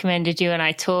Chip recommended you and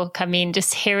I talk. I mean,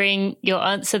 just hearing your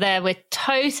answer there, we're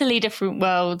totally different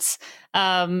worlds.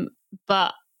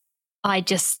 But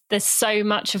there's so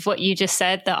much of what you just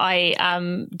said that I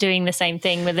am doing the same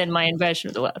thing within my own version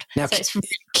of the world. Now,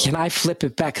 can I flip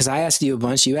it back? Because I asked you a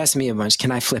bunch, you asked me a bunch.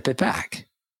 Can I flip it back?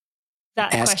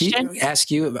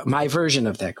 Ask you my version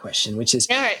of that question, which is,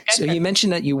 so you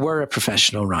mentioned that you were a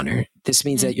professional runner. This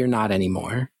means that you're not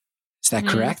anymore. Is that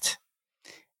correct?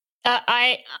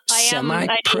 I am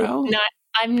semi-pro.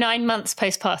 I'm 9 months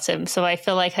postpartum, so I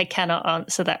feel like I cannot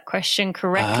answer that question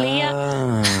correctly yet.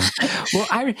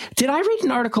 Well, did I read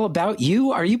an article about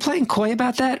you? Are you playing coy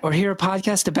about that, or hear a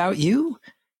podcast about you?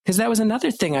 Because that was another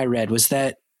thing I read, was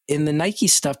that in the Nike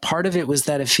stuff, part of it was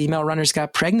that if female runners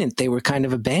got pregnant, they were kind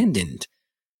of abandoned.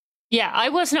 Yeah, I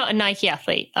was not a Nike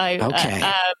athlete.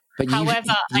 Okay. But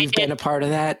However, you've been a part of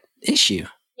that issue.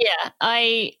 Yeah,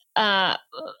 I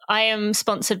am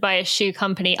sponsored by a shoe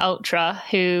company, Ultra,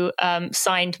 who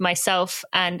signed myself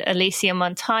and Alicia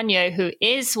Montano, who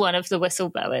is one of the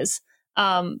whistleblowers,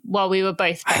 while we were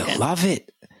both pregnant. I love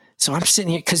it. So I'm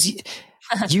sitting here because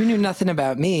you knew nothing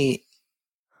about me.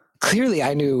 Clearly,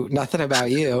 I knew nothing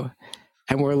about you,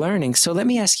 and we're learning. So let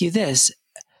me ask you this.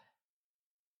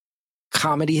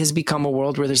 Comedy has become a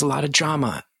world where there's a lot of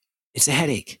drama. It's a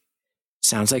headache.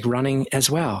 Sounds like running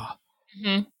as well.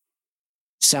 Mm-hmm.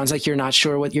 Sounds like you're not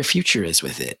sure what your future is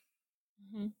with it.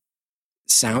 Mm-hmm.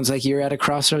 Sounds like you're at a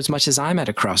crossroads, much as I'm at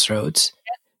a crossroads.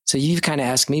 Yep. So you've kind of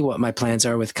asked me what my plans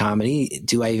are with comedy.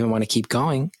 Do I even want to keep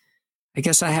going? I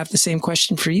guess I have the same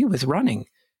question for you with running.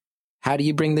 How do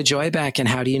you bring the joy back, and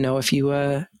how do you know if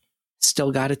you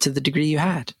still got it to the degree you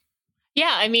had?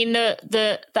 Yeah, I mean,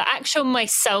 the actual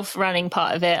myself running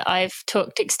part of it, I've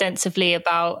talked extensively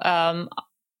about.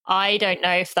 I don't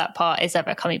know if that part is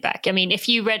ever coming back. I mean, if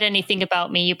you read anything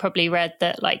about me, you probably read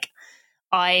that, like,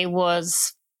 I don't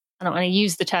want to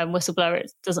use the term whistleblower,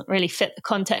 it doesn't really fit the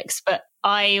context, but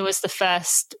I was the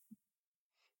first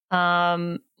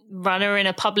runner in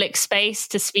a public space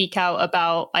to speak out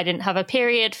about, I didn't have a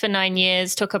period for 9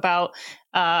 years, talk about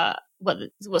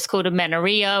what's called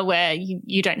amenorrhea, where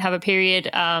you don't have a period.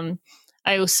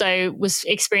 I also was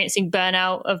experiencing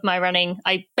burnout of my running.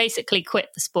 I basically quit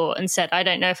the sport and said, I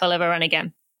don't know if I'll ever run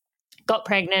again. Got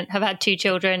pregnant, have had 2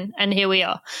 children, and here we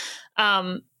are.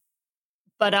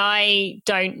 But I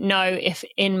don't know if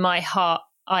in my heart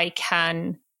I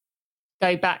can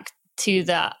go back to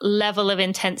that level of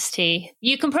intensity.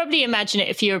 You can probably imagine it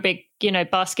if you're a big,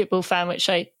 basketball fan, which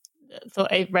I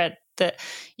thought I read that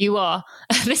you are.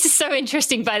 This is so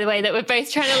interesting, by the way, that we're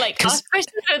both trying to ask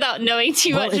questions without knowing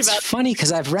too much about it. It's funny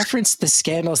because I've referenced the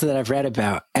scandals that I've read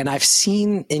about, and I've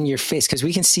seen in your face, because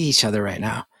we can see each other right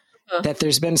now, that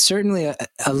there's been certainly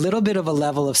a little bit of a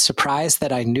level of surprise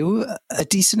that I knew a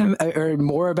decent or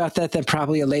more about that than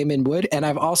probably a layman would. And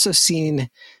I've also seen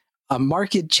a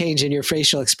marked change in your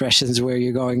facial expressions where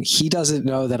you're going, he doesn't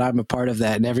know that I'm a part of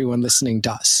that, and everyone listening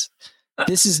does.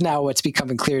 This is now what's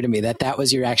becoming clear to me, that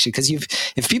was your action. Because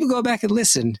if people go back and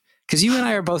listen, because you and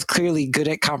I are both clearly good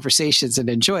at conversations and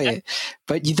enjoy it,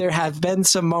 but there have been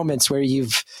some moments where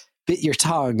you've bit your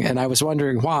tongue, and I was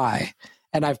wondering why.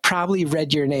 And I've probably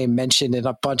read your name mentioned in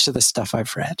a bunch of the stuff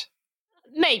I've read.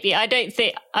 Maybe. I don't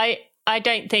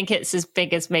think it's as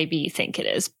big as maybe you think it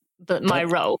is, but my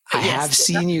role. I have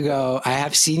seen you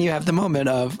have the moment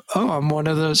of, I'm one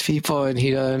of those people and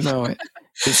he doesn't know it.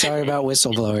 And sorry about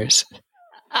whistleblowers.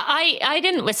 I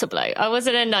didn't whistleblow. I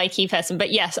wasn't a Nike person,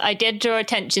 but yes, I did draw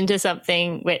attention to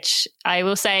something which I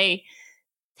will say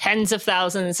tens of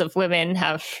thousands of women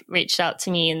have reached out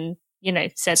to me and,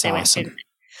 said That's they awesome. went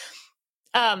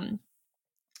through.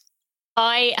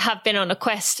 I have been on a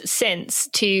quest since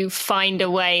to find a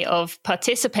way of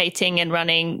participating in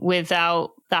running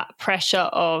without that pressure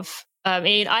of,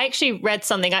 I actually read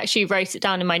something, I actually wrote it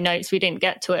down in my notes. We didn't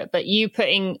get to it, but you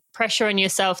putting pressure on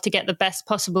yourself to get the best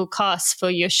possible cast for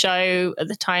your show at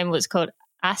the time was called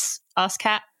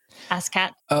ASCAT.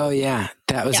 Oh yeah.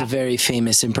 That was a very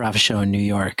famous improv show in New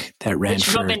York that ran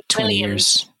for 20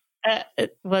 years.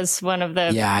 It was one of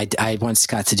the... Yeah, I once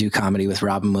got to do comedy with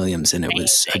Robin Williams, and it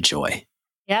was a joy.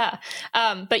 Yeah.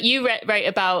 But you wrote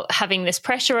about having this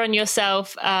pressure on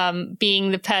yourself, being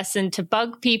the person to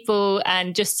bug people,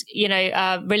 and just,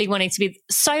 really wanting to be...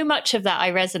 So much of that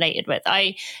I resonated with.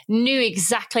 I knew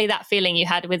exactly that feeling you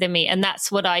had within me. And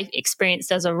that's what I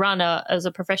experienced as a runner, as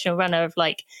a professional runner, of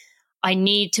like, I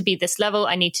need to be this level.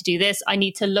 I need to do this. I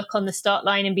need to look on the start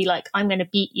line and be like, I'm going to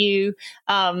beat you.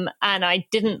 And I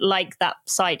didn't like that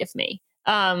side of me.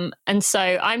 And so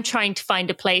I'm trying to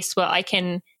find a place where I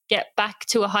can get back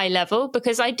to a high level,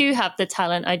 because I do have the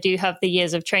talent. I do have the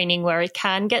years of training where I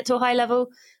can get to a high level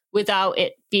without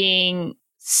it being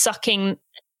sucking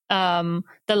the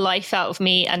life out of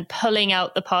me and pulling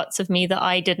out the parts of me that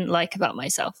I didn't like about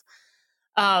myself.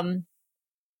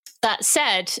 That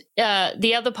said,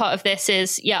 the other part of this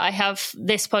is, I have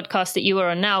this podcast that you are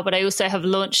on now, but I also have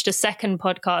launched a second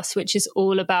podcast, which is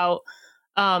all about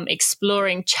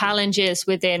exploring challenges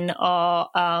within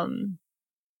our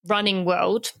running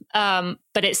world.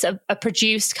 But it's a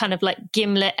produced kind of like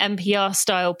Gimlet NPR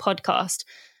style podcast.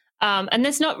 And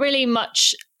there's not really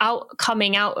much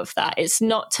coming out of that. It's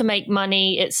not to make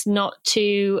money. It's not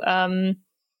to...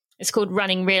 It's called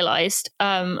Running Realized.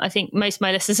 I think most of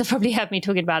my listeners have probably heard me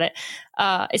talking about it.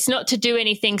 It's not to do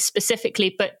anything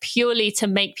specifically, but purely to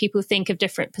make people think of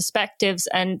different perspectives,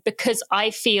 and because I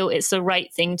feel it's the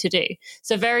right thing to do.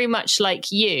 So very much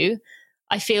like you,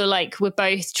 I feel like we're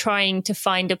both trying to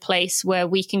find a place where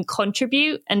we can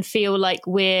contribute and feel like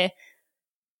we're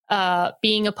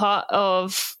being a part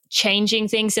of changing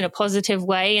things in a positive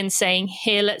way and saying,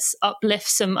 here, let's uplift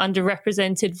some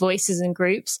underrepresented voices and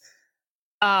groups,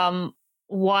 while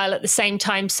at the same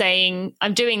time saying,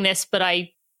 I'm doing this, but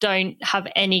I don't have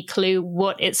any clue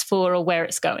what it's for or where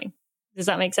it's going. Does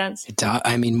that make sense?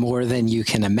 I mean, more than you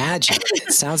can imagine.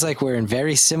 It sounds like we're in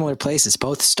very similar places,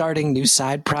 both starting new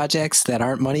side projects that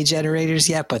aren't money generators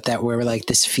yet, but that we're like,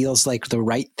 this feels like the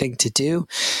right thing to do.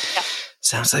 Yeah.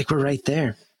 Sounds like we're right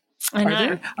there. I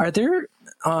know.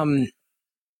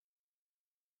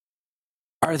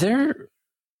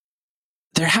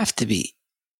 There have to be.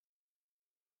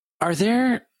 Are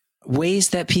there ways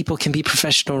that people can be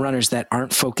professional runners that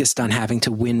aren't focused on having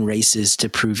to win races to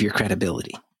prove your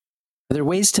credibility? Are there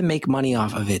ways to make money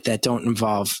off of it that don't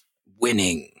involve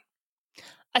winning?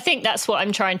 I think that's what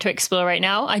I'm trying to explore right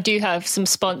now. I do have some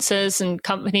sponsors and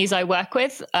companies I work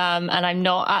with, and I'm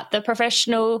not at the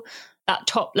professional, that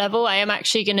top level. I am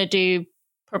actually going to do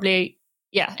probably,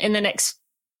 in the next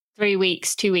 2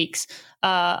 weeks,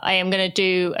 I am going to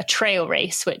do a trail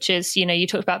race, which is, you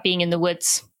talked about being in the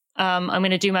woods. I'm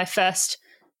going to do my first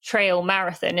trail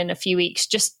marathon in a few weeks,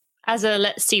 just as a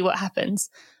let's see what happens.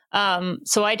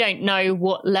 So I don't know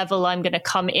what level I'm going to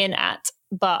come in at,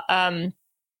 but I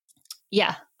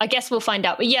guess we'll find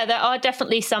out. But there are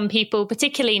definitely some people,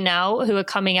 particularly now, who are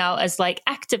coming out as like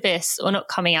activists, or not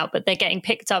coming out, but they're getting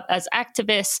picked up as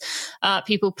activists,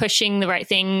 people pushing the right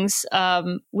things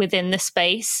within the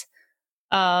space,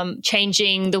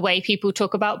 changing the way people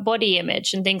talk about body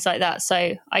image and things like that.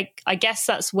 So I guess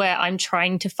that's where I'm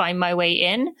trying to find my way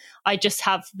in. I just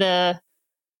have the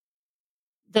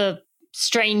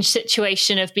strange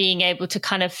situation of being able to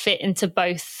kind of fit into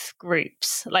both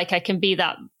groups. Like I can be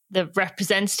the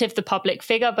representative, the public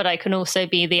figure, but I can also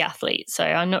be the athlete. So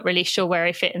I'm not really sure where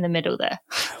I fit in the middle there.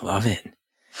 I love it.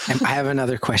 And I have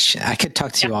another question. I could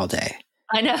talk to you all day.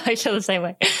 I know. I feel the same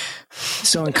way.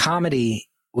 So in comedy,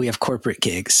 we have corporate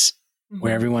gigs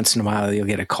where every once in a while you'll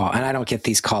get a call. And I don't get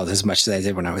these calls as much as I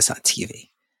did when I was on TV,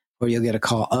 where you'll get a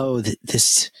call. Oh,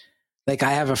 like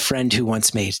I have a friend who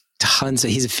once made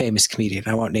he's a famous comedian.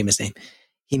 I won't name his name.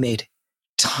 He made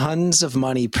tons of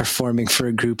money performing for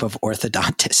a group of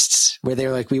orthodontists where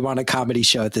they're like, we want a comedy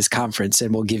show at this conference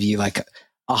and we'll give you like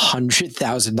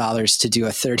 $100,000 to do a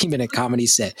 30-minute comedy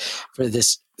set for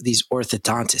these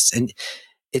orthodontists. And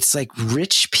it's like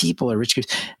rich people or rich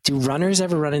groups. Do runners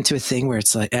ever run into a thing where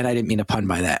it's like, and I didn't mean a pun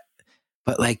by that,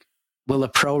 but like, will a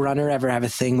pro runner ever have a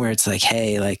thing where it's like,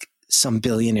 hey, like some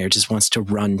billionaire just wants to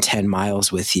run 10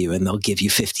 miles with you and they'll give you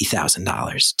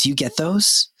 $50,000? Do you get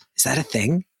those? Is that a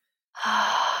thing?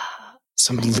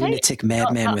 Some lunatic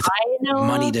madman with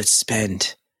money to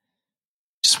spend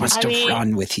just wants to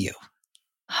run with you.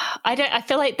 I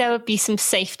feel like there would be some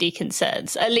safety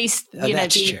concerns, at least, being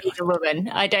a woman.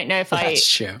 I don't know if that's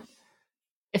true.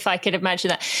 If I could imagine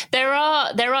that. There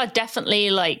are definitely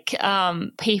like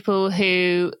people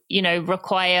who,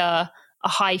 require a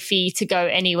high fee to go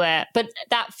anywhere, but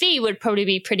that fee would probably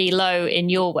be pretty low in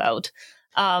your world.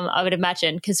 I would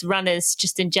imagine, because runners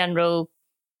just in general,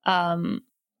 the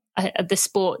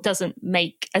sport doesn't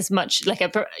make as much, like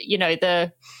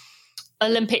the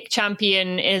Olympic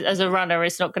champion as a runner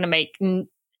is not going to make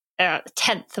a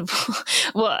tenth of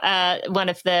what one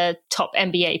of the top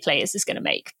NBA players is going to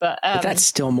make. But that's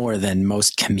still more than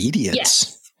most comedians.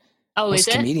 Yes. Oh, most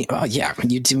is it? Oh, yeah.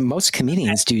 Most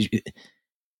comedians do.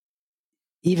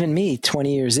 Even me,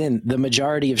 20 years in, the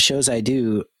majority of shows I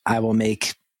do, I will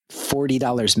make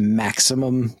 $40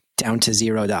 maximum down to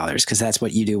 $0, because that's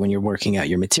what you do when you're working out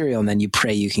your material, and then you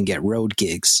pray you can get road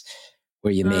gigs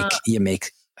where you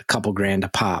make a couple grand a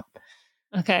pop.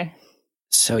 Okay.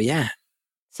 So yeah.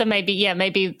 So maybe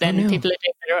then people are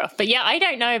doing better off. But yeah, I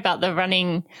don't know about the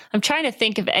running. I'm trying to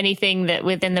think of anything that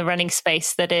within the running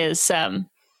space that is the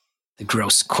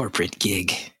gross corporate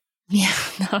gig. Yeah,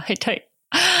 no, I don't.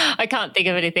 I can't think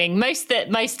of anything.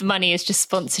 Most money is just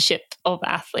sponsorship of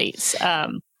athletes.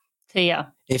 So yeah.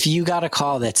 If you got a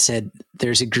call that said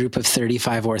there's a group of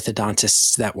 35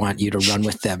 orthodontists that want you to run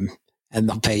with them and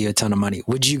they'll pay you a ton of money,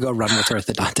 would you go run with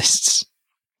orthodontists?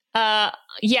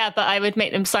 Yeah, but I would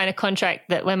make them sign a contract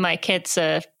that when my kids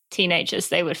are teenagers,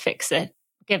 they would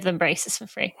give them braces for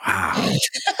free. Wow.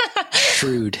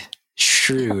 Shrewd.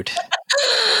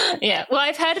 Yeah. Well,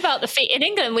 I've heard about the fee. In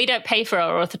England, we don't pay for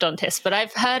our orthodontists, but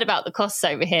I've heard about the costs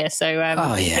over here. So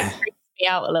it freaks me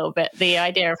out a little bit, the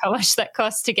idea of how much that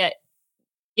costs to get,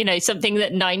 something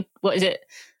that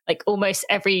like almost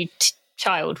every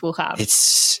child will have.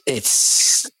 It's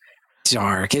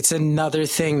dark. It's another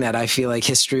thing that I feel like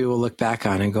history will look back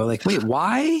on and go like, wait,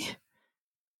 why?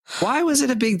 Why was it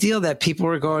a big deal that people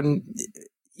were going,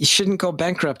 you shouldn't go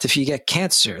bankrupt if you get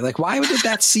cancer? Like, why did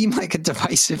that seem like a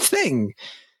divisive thing?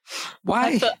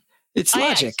 Why? It's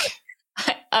logic.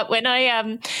 When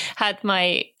I had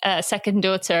my second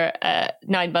daughter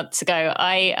 9 months ago,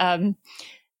 I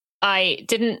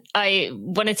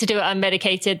wanted to do it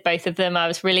unmedicated, both of them. I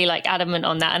was really like adamant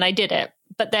on that, and I did it.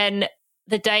 But then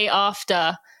the day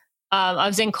after, I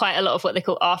was in quite a lot of what they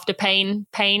call after pain,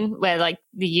 where like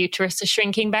the uterus is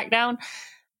shrinking back down.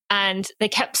 And they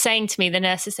kept saying to me, the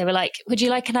nurses, they were like, would you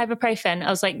like an ibuprofen? I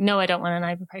was like, no, I don't want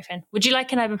an ibuprofen. Would you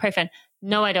like an ibuprofen?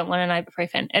 No, I don't want an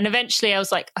ibuprofen. And eventually I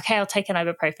was like, okay, I'll take an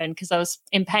ibuprofen because I was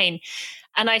in pain.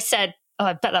 And I said, oh,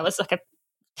 I bet that was like a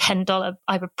 $10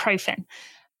 ibuprofen.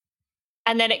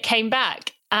 And then it came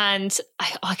back and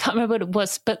I can't remember what it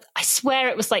was, but I swear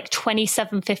it was like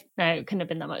 $27.50. No, it couldn't have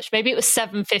been that much. Maybe it was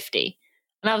 $7.50.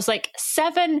 And I was like,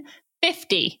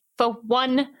 $7.50 for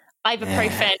one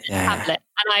ibuprofen tablet.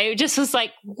 And I just was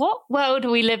like, what world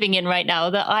are we living in right now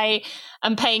that I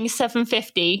am paying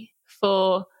 $7.50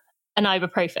 for an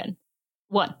ibuprofen?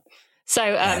 One. So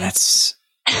that's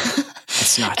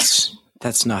nuts.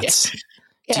 That's nuts.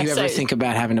 Yeah. Do you ever think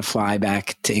about having to fly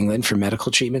back to England for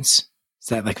medical treatments? Is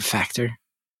that like a factor?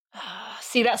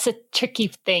 See, that's a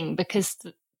tricky thing because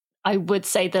I would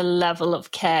say the level of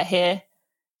care here,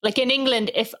 like in England,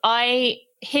 if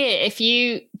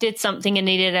you did something and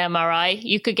needed an MRI,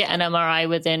 you could get an MRI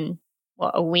within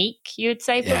a week, you would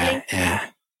say probably. Yeah.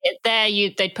 There,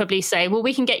 they'd probably say, well,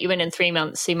 we can get you in 3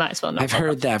 months, so you might as well not. I've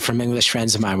heard that from English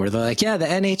friends of mine where they're like, yeah, the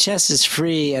NHS is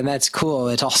free and that's cool.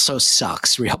 It also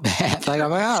sucks real bad. Like, I'm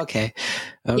like, oh, okay.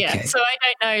 Yeah, so I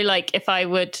don't know, like, if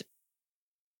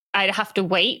I'd have to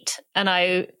wait, and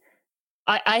I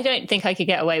don't think I could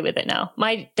get away with it now.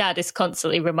 My dad is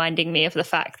constantly reminding me of the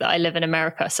fact that I live in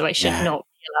America, so I should not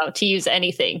be allowed to use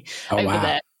anything over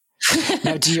there.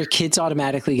 Now, do your kids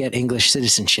automatically get English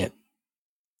citizenship?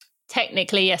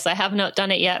 Technically, yes. I have not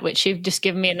done it yet, which you've just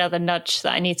given me another nudge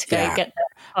that I need to go get the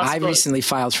passport. I recently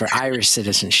filed for Irish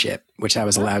citizenship, which I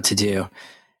was allowed to do.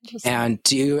 And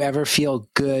do you ever feel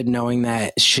good knowing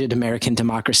that should American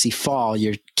democracy fall,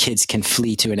 your kids can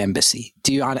flee to an embassy?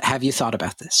 Have you thought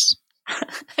about this?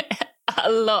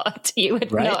 A lot. You would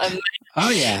not imagine. Oh,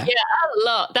 yeah. Yeah, a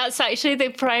lot. That's actually the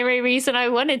primary reason I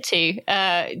wanted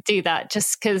to do that,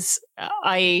 just because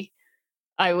I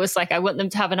was like, I want them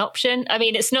to have an option. I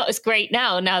mean, it's not as great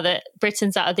now that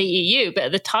Britain's out of the EU, but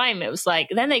at the time it was like,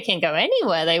 then they can go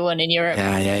anywhere they want in Europe.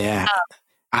 Yeah.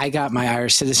 I got my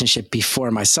Irish citizenship before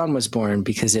my son was born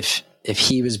because if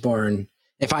he was born,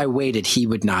 if I waited, he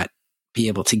would not be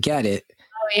able to get it.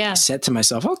 Oh, yeah. I said to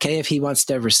myself, okay, if he wants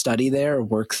to ever study there or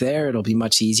work there, it'll be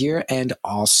much easier. And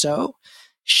also,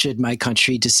 should my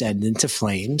country descend into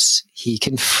flames, he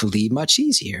can flee much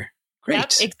easier. Great.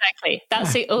 Yep, exactly.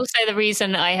 That's also the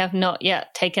reason I have not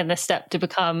yet taken the step to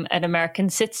become an American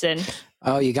citizen.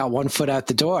 Oh, you got one foot out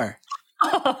the door.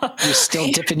 You're still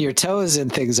dipping your toes in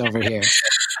things over here.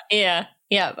 Yeah.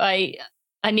 I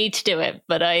need to do it,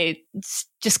 but I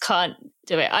just can't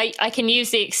do it. I can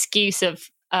use the excuse of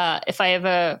if I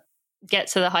ever get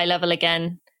to the high level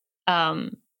again,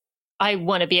 I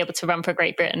want to be able to run for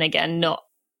Great Britain again, not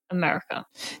America.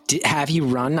 Have you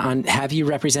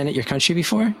represented your country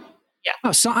before? Yeah.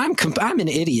 Oh, so I'm an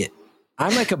idiot.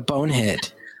 I'm like a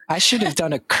bonehead. I should have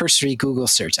done a cursory Google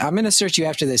search. I'm going to search you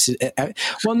after this.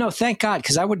 Well, no, thank God,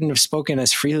 because I wouldn't have spoken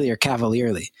as freely or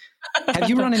cavalierly. Have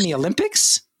you run in the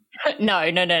Olympics?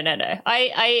 No.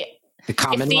 The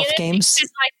Commonwealth Games?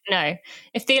 No.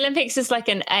 If the Olympics is like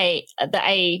the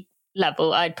A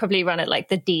level, I'd probably run at like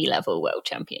the D level World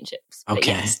Championships.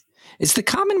 Okay. Yes. It's the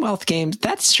Commonwealth Games.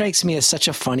 That strikes me as such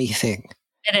a funny thing.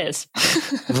 It is.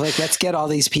 Like, let's get all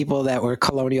these people that were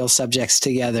colonial subjects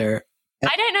together.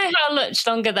 I don't know how much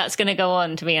longer that's going to go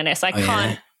on, to be honest. I can't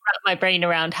wrap my brain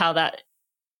around how that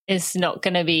is not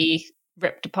going to be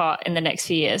ripped apart in the next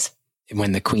few years.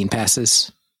 When the Queen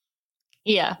passes?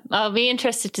 Yeah. I'll be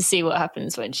interested to see what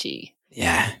happens when she...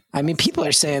 Yeah. I mean, people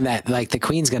are saying that, like, the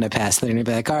Queen's going to pass. They're going to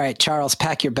be like, all right, Charles,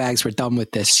 pack your bags. We're done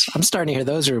with this. I'm starting to hear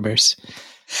those rumors.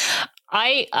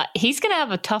 He's going to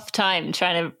have a tough time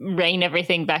trying to rein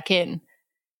everything back in.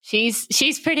 She's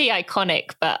pretty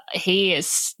iconic, but he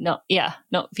is not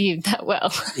viewed that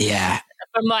well. Yeah.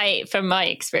 from my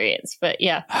experience, but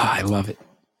yeah. Oh, I love it.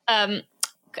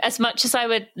 As much as I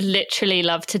would literally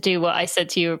love to do what I said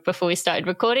to you before we started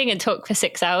recording and talk for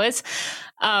 6 hours,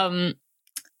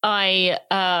 I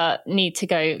need to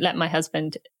go let my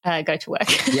husband go to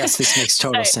work. Yes, this makes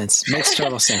total sense. Makes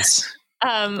total sense.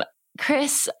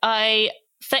 Chris,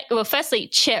 firstly,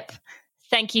 Chip,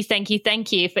 Thank you for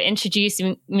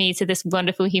introducing me to this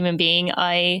wonderful human being.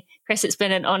 Chris, it's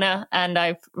been an honor, and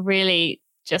I've really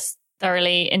just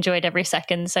thoroughly enjoyed every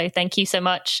second. So thank you so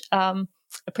much.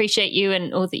 Appreciate you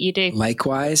and all that you do.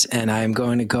 Likewise, and I'm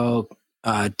going to go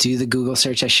do the Google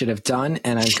search I should have done,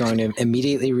 and I'm going to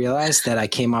immediately realize that I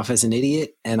came off as an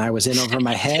idiot and I was in over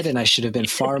my head, and I should have been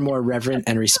far more reverent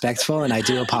and respectful, and I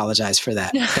do apologize for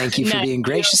that. Thank you for being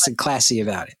gracious and classy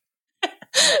about it.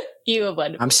 You were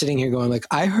wonderful. I'm sitting here going like,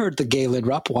 I heard the Gethard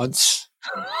Rupp once.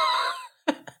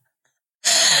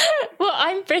 Well,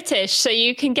 I'm British, so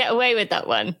you can get away with that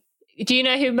one. Do you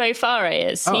know who Mo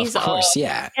Farah is? Oh, of course,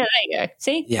 yeah. Yeah, there you go.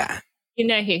 See? Yeah. You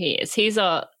know who he is. He's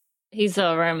our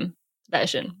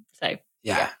version. So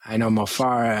yeah, I know Mo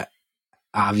Farah,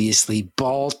 obviously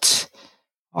Bolt,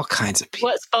 all kinds of people.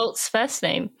 What's Bolt's first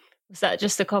name? Was that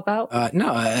just a cop out?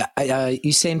 No,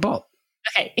 Usain Bolt.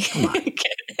 Okay. Come on.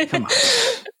 Come on.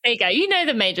 There you go. You know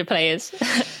the major players.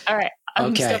 All right.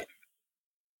 Okay.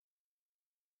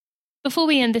 Before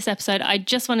we end this episode, I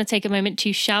just want to take a moment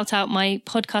to shout out my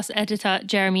podcast editor,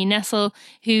 Jeremy Nessel,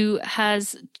 who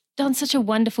has done such a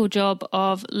wonderful job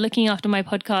of looking after my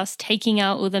podcast, taking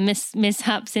out all the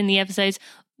mishaps in the episodes,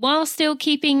 while still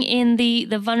keeping in the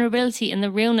vulnerability and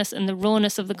the realness and the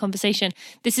rawness of the conversation.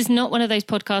 This is not one of those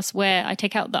podcasts where I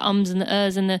take out the ums and the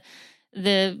ers and the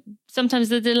sometimes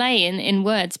the delay in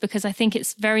words, because I think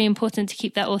it's very important to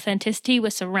keep that authenticity. We're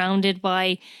surrounded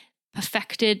by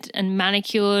perfected and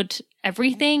manicured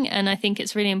everything, and I think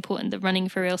it's really important that Running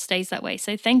for Real stays that way.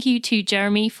 So thank you to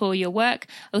Jeremy for your work.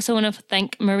 I also want to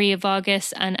thank Maria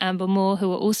Vargas and Amber Moore,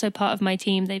 who are also part of my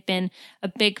team. They've been a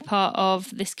big part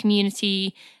of this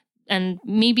community and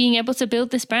me being able to build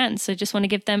this brand. So just want to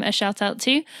give them a shout out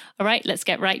too. All right, let's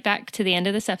get right back to the end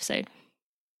of this episode.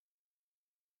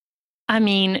 I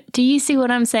mean, do you see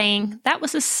what I'm saying? That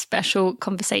was a special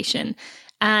conversation.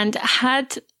 And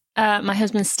had my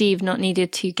husband Steve not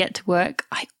needed to get to work,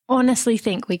 I honestly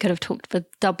think we could have talked for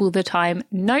double the time,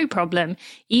 no problem.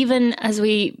 Even as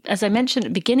I mentioned at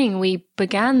the beginning, we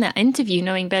began that interview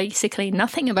knowing basically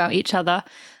nothing about each other.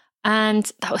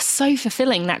 And that was so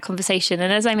fulfilling, that conversation.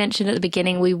 And as I mentioned at the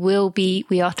beginning, we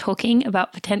are talking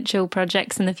about potential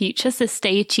projects in the future. So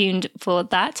stay tuned for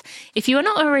that. If you are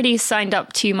not already signed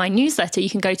up to my newsletter,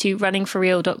 you can go to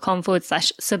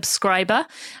runningforreal.com/subscriber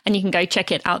and you can go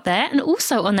check it out there. And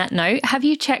also on that note, have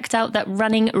you checked out that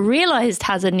Running Realized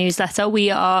has a newsletter? We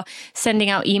are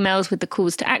sending out emails with the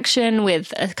calls to action,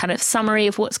 with a kind of summary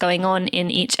of what's going on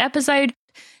in each episode,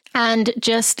 and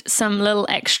just some little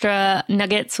extra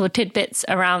nuggets or tidbits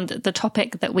around the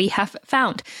topic that we have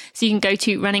found. So you can go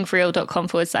to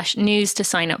runningforreal.com/news to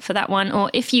sign up for that one.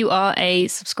 Or if you are a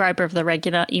subscriber of the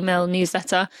regular email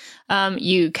newsletter,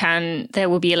 there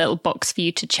will be a little box for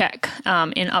you to check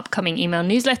in upcoming email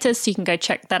newsletters. So you can go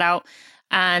check that out,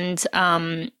 and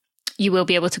you will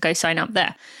be able to go sign up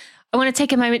there. I want to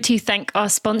take a moment to thank our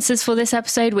sponsors for this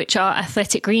episode, which are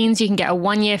Athletic Greens. You can get a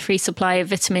 1-year free supply of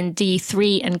vitamin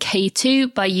D3 and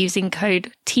K2 by using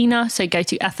code TINA. So go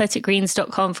to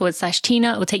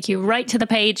athleticgreens.com/TINA. It will take you right to the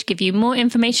page, give you more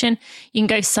information. You can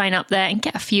go sign up there and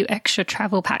get a few extra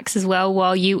travel packs as well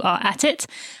while you are at it.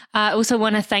 I also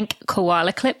want to thank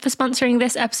Koala Clip for sponsoring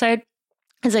this episode.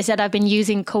 As I said, I've been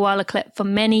using Koala Clip for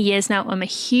many years now. I'm a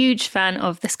huge fan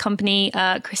of this company.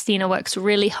 Christina works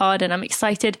really hard, and I'm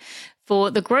excited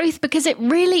for the growth because it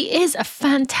really is a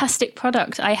fantastic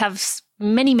product. I have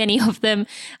many of them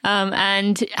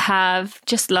and have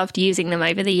just loved using them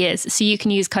over the years. So you can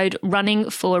use code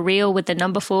RUNNING4REAL with the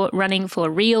number 4 running for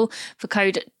real for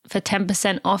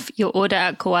 10% off your order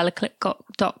at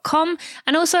koalaclip.com.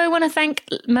 And also I want to thank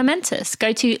Momentous.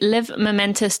 Go to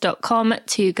livemomentous.com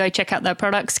to go check out their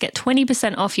products. Get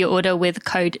 20% off your order with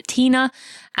code TINA.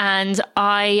 And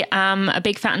I am a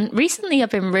big fan. Recently, I've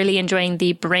been really enjoying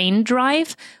the Brain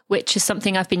Drive, which is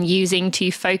something I've been using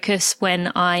to focus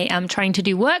when I am trying to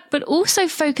do work, but also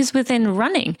focus within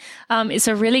running. It's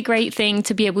a really great thing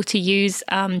to be able to use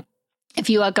if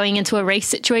you are going into a race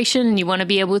situation and you want to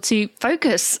be able to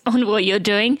focus on what you're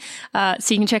doing.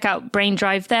 So you can check out Brain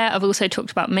Drive there. I've also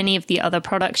talked about many of the other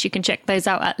products. You can check those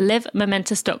out at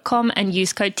livemomentous.com and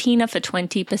use code TINA for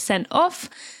 20% off.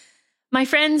 My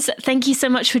friends, thank you so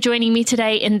much for joining me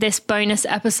today in this bonus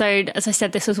episode. As I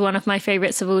said, this was one of my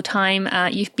favorites of all time.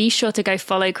 You be sure to go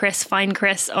follow Chris, find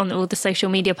Chris on all the social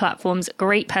media platforms.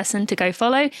 Great person to go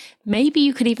follow. Maybe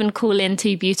you could even call in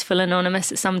to Beautiful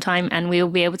Anonymous at some time and we'll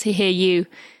be able to hear you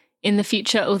in the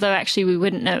future. Although actually we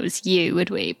wouldn't know it was you, would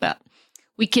we? But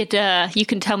we could, you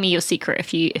can tell me your secret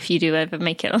if you do ever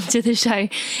make it onto the show,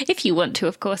 if you want to,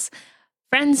 of course.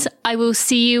 Friends, I will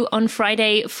see you on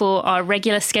Friday for our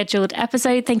regular scheduled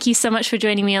episode. Thank you so much for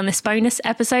joining me on this bonus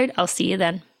episode. I'll see you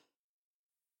then.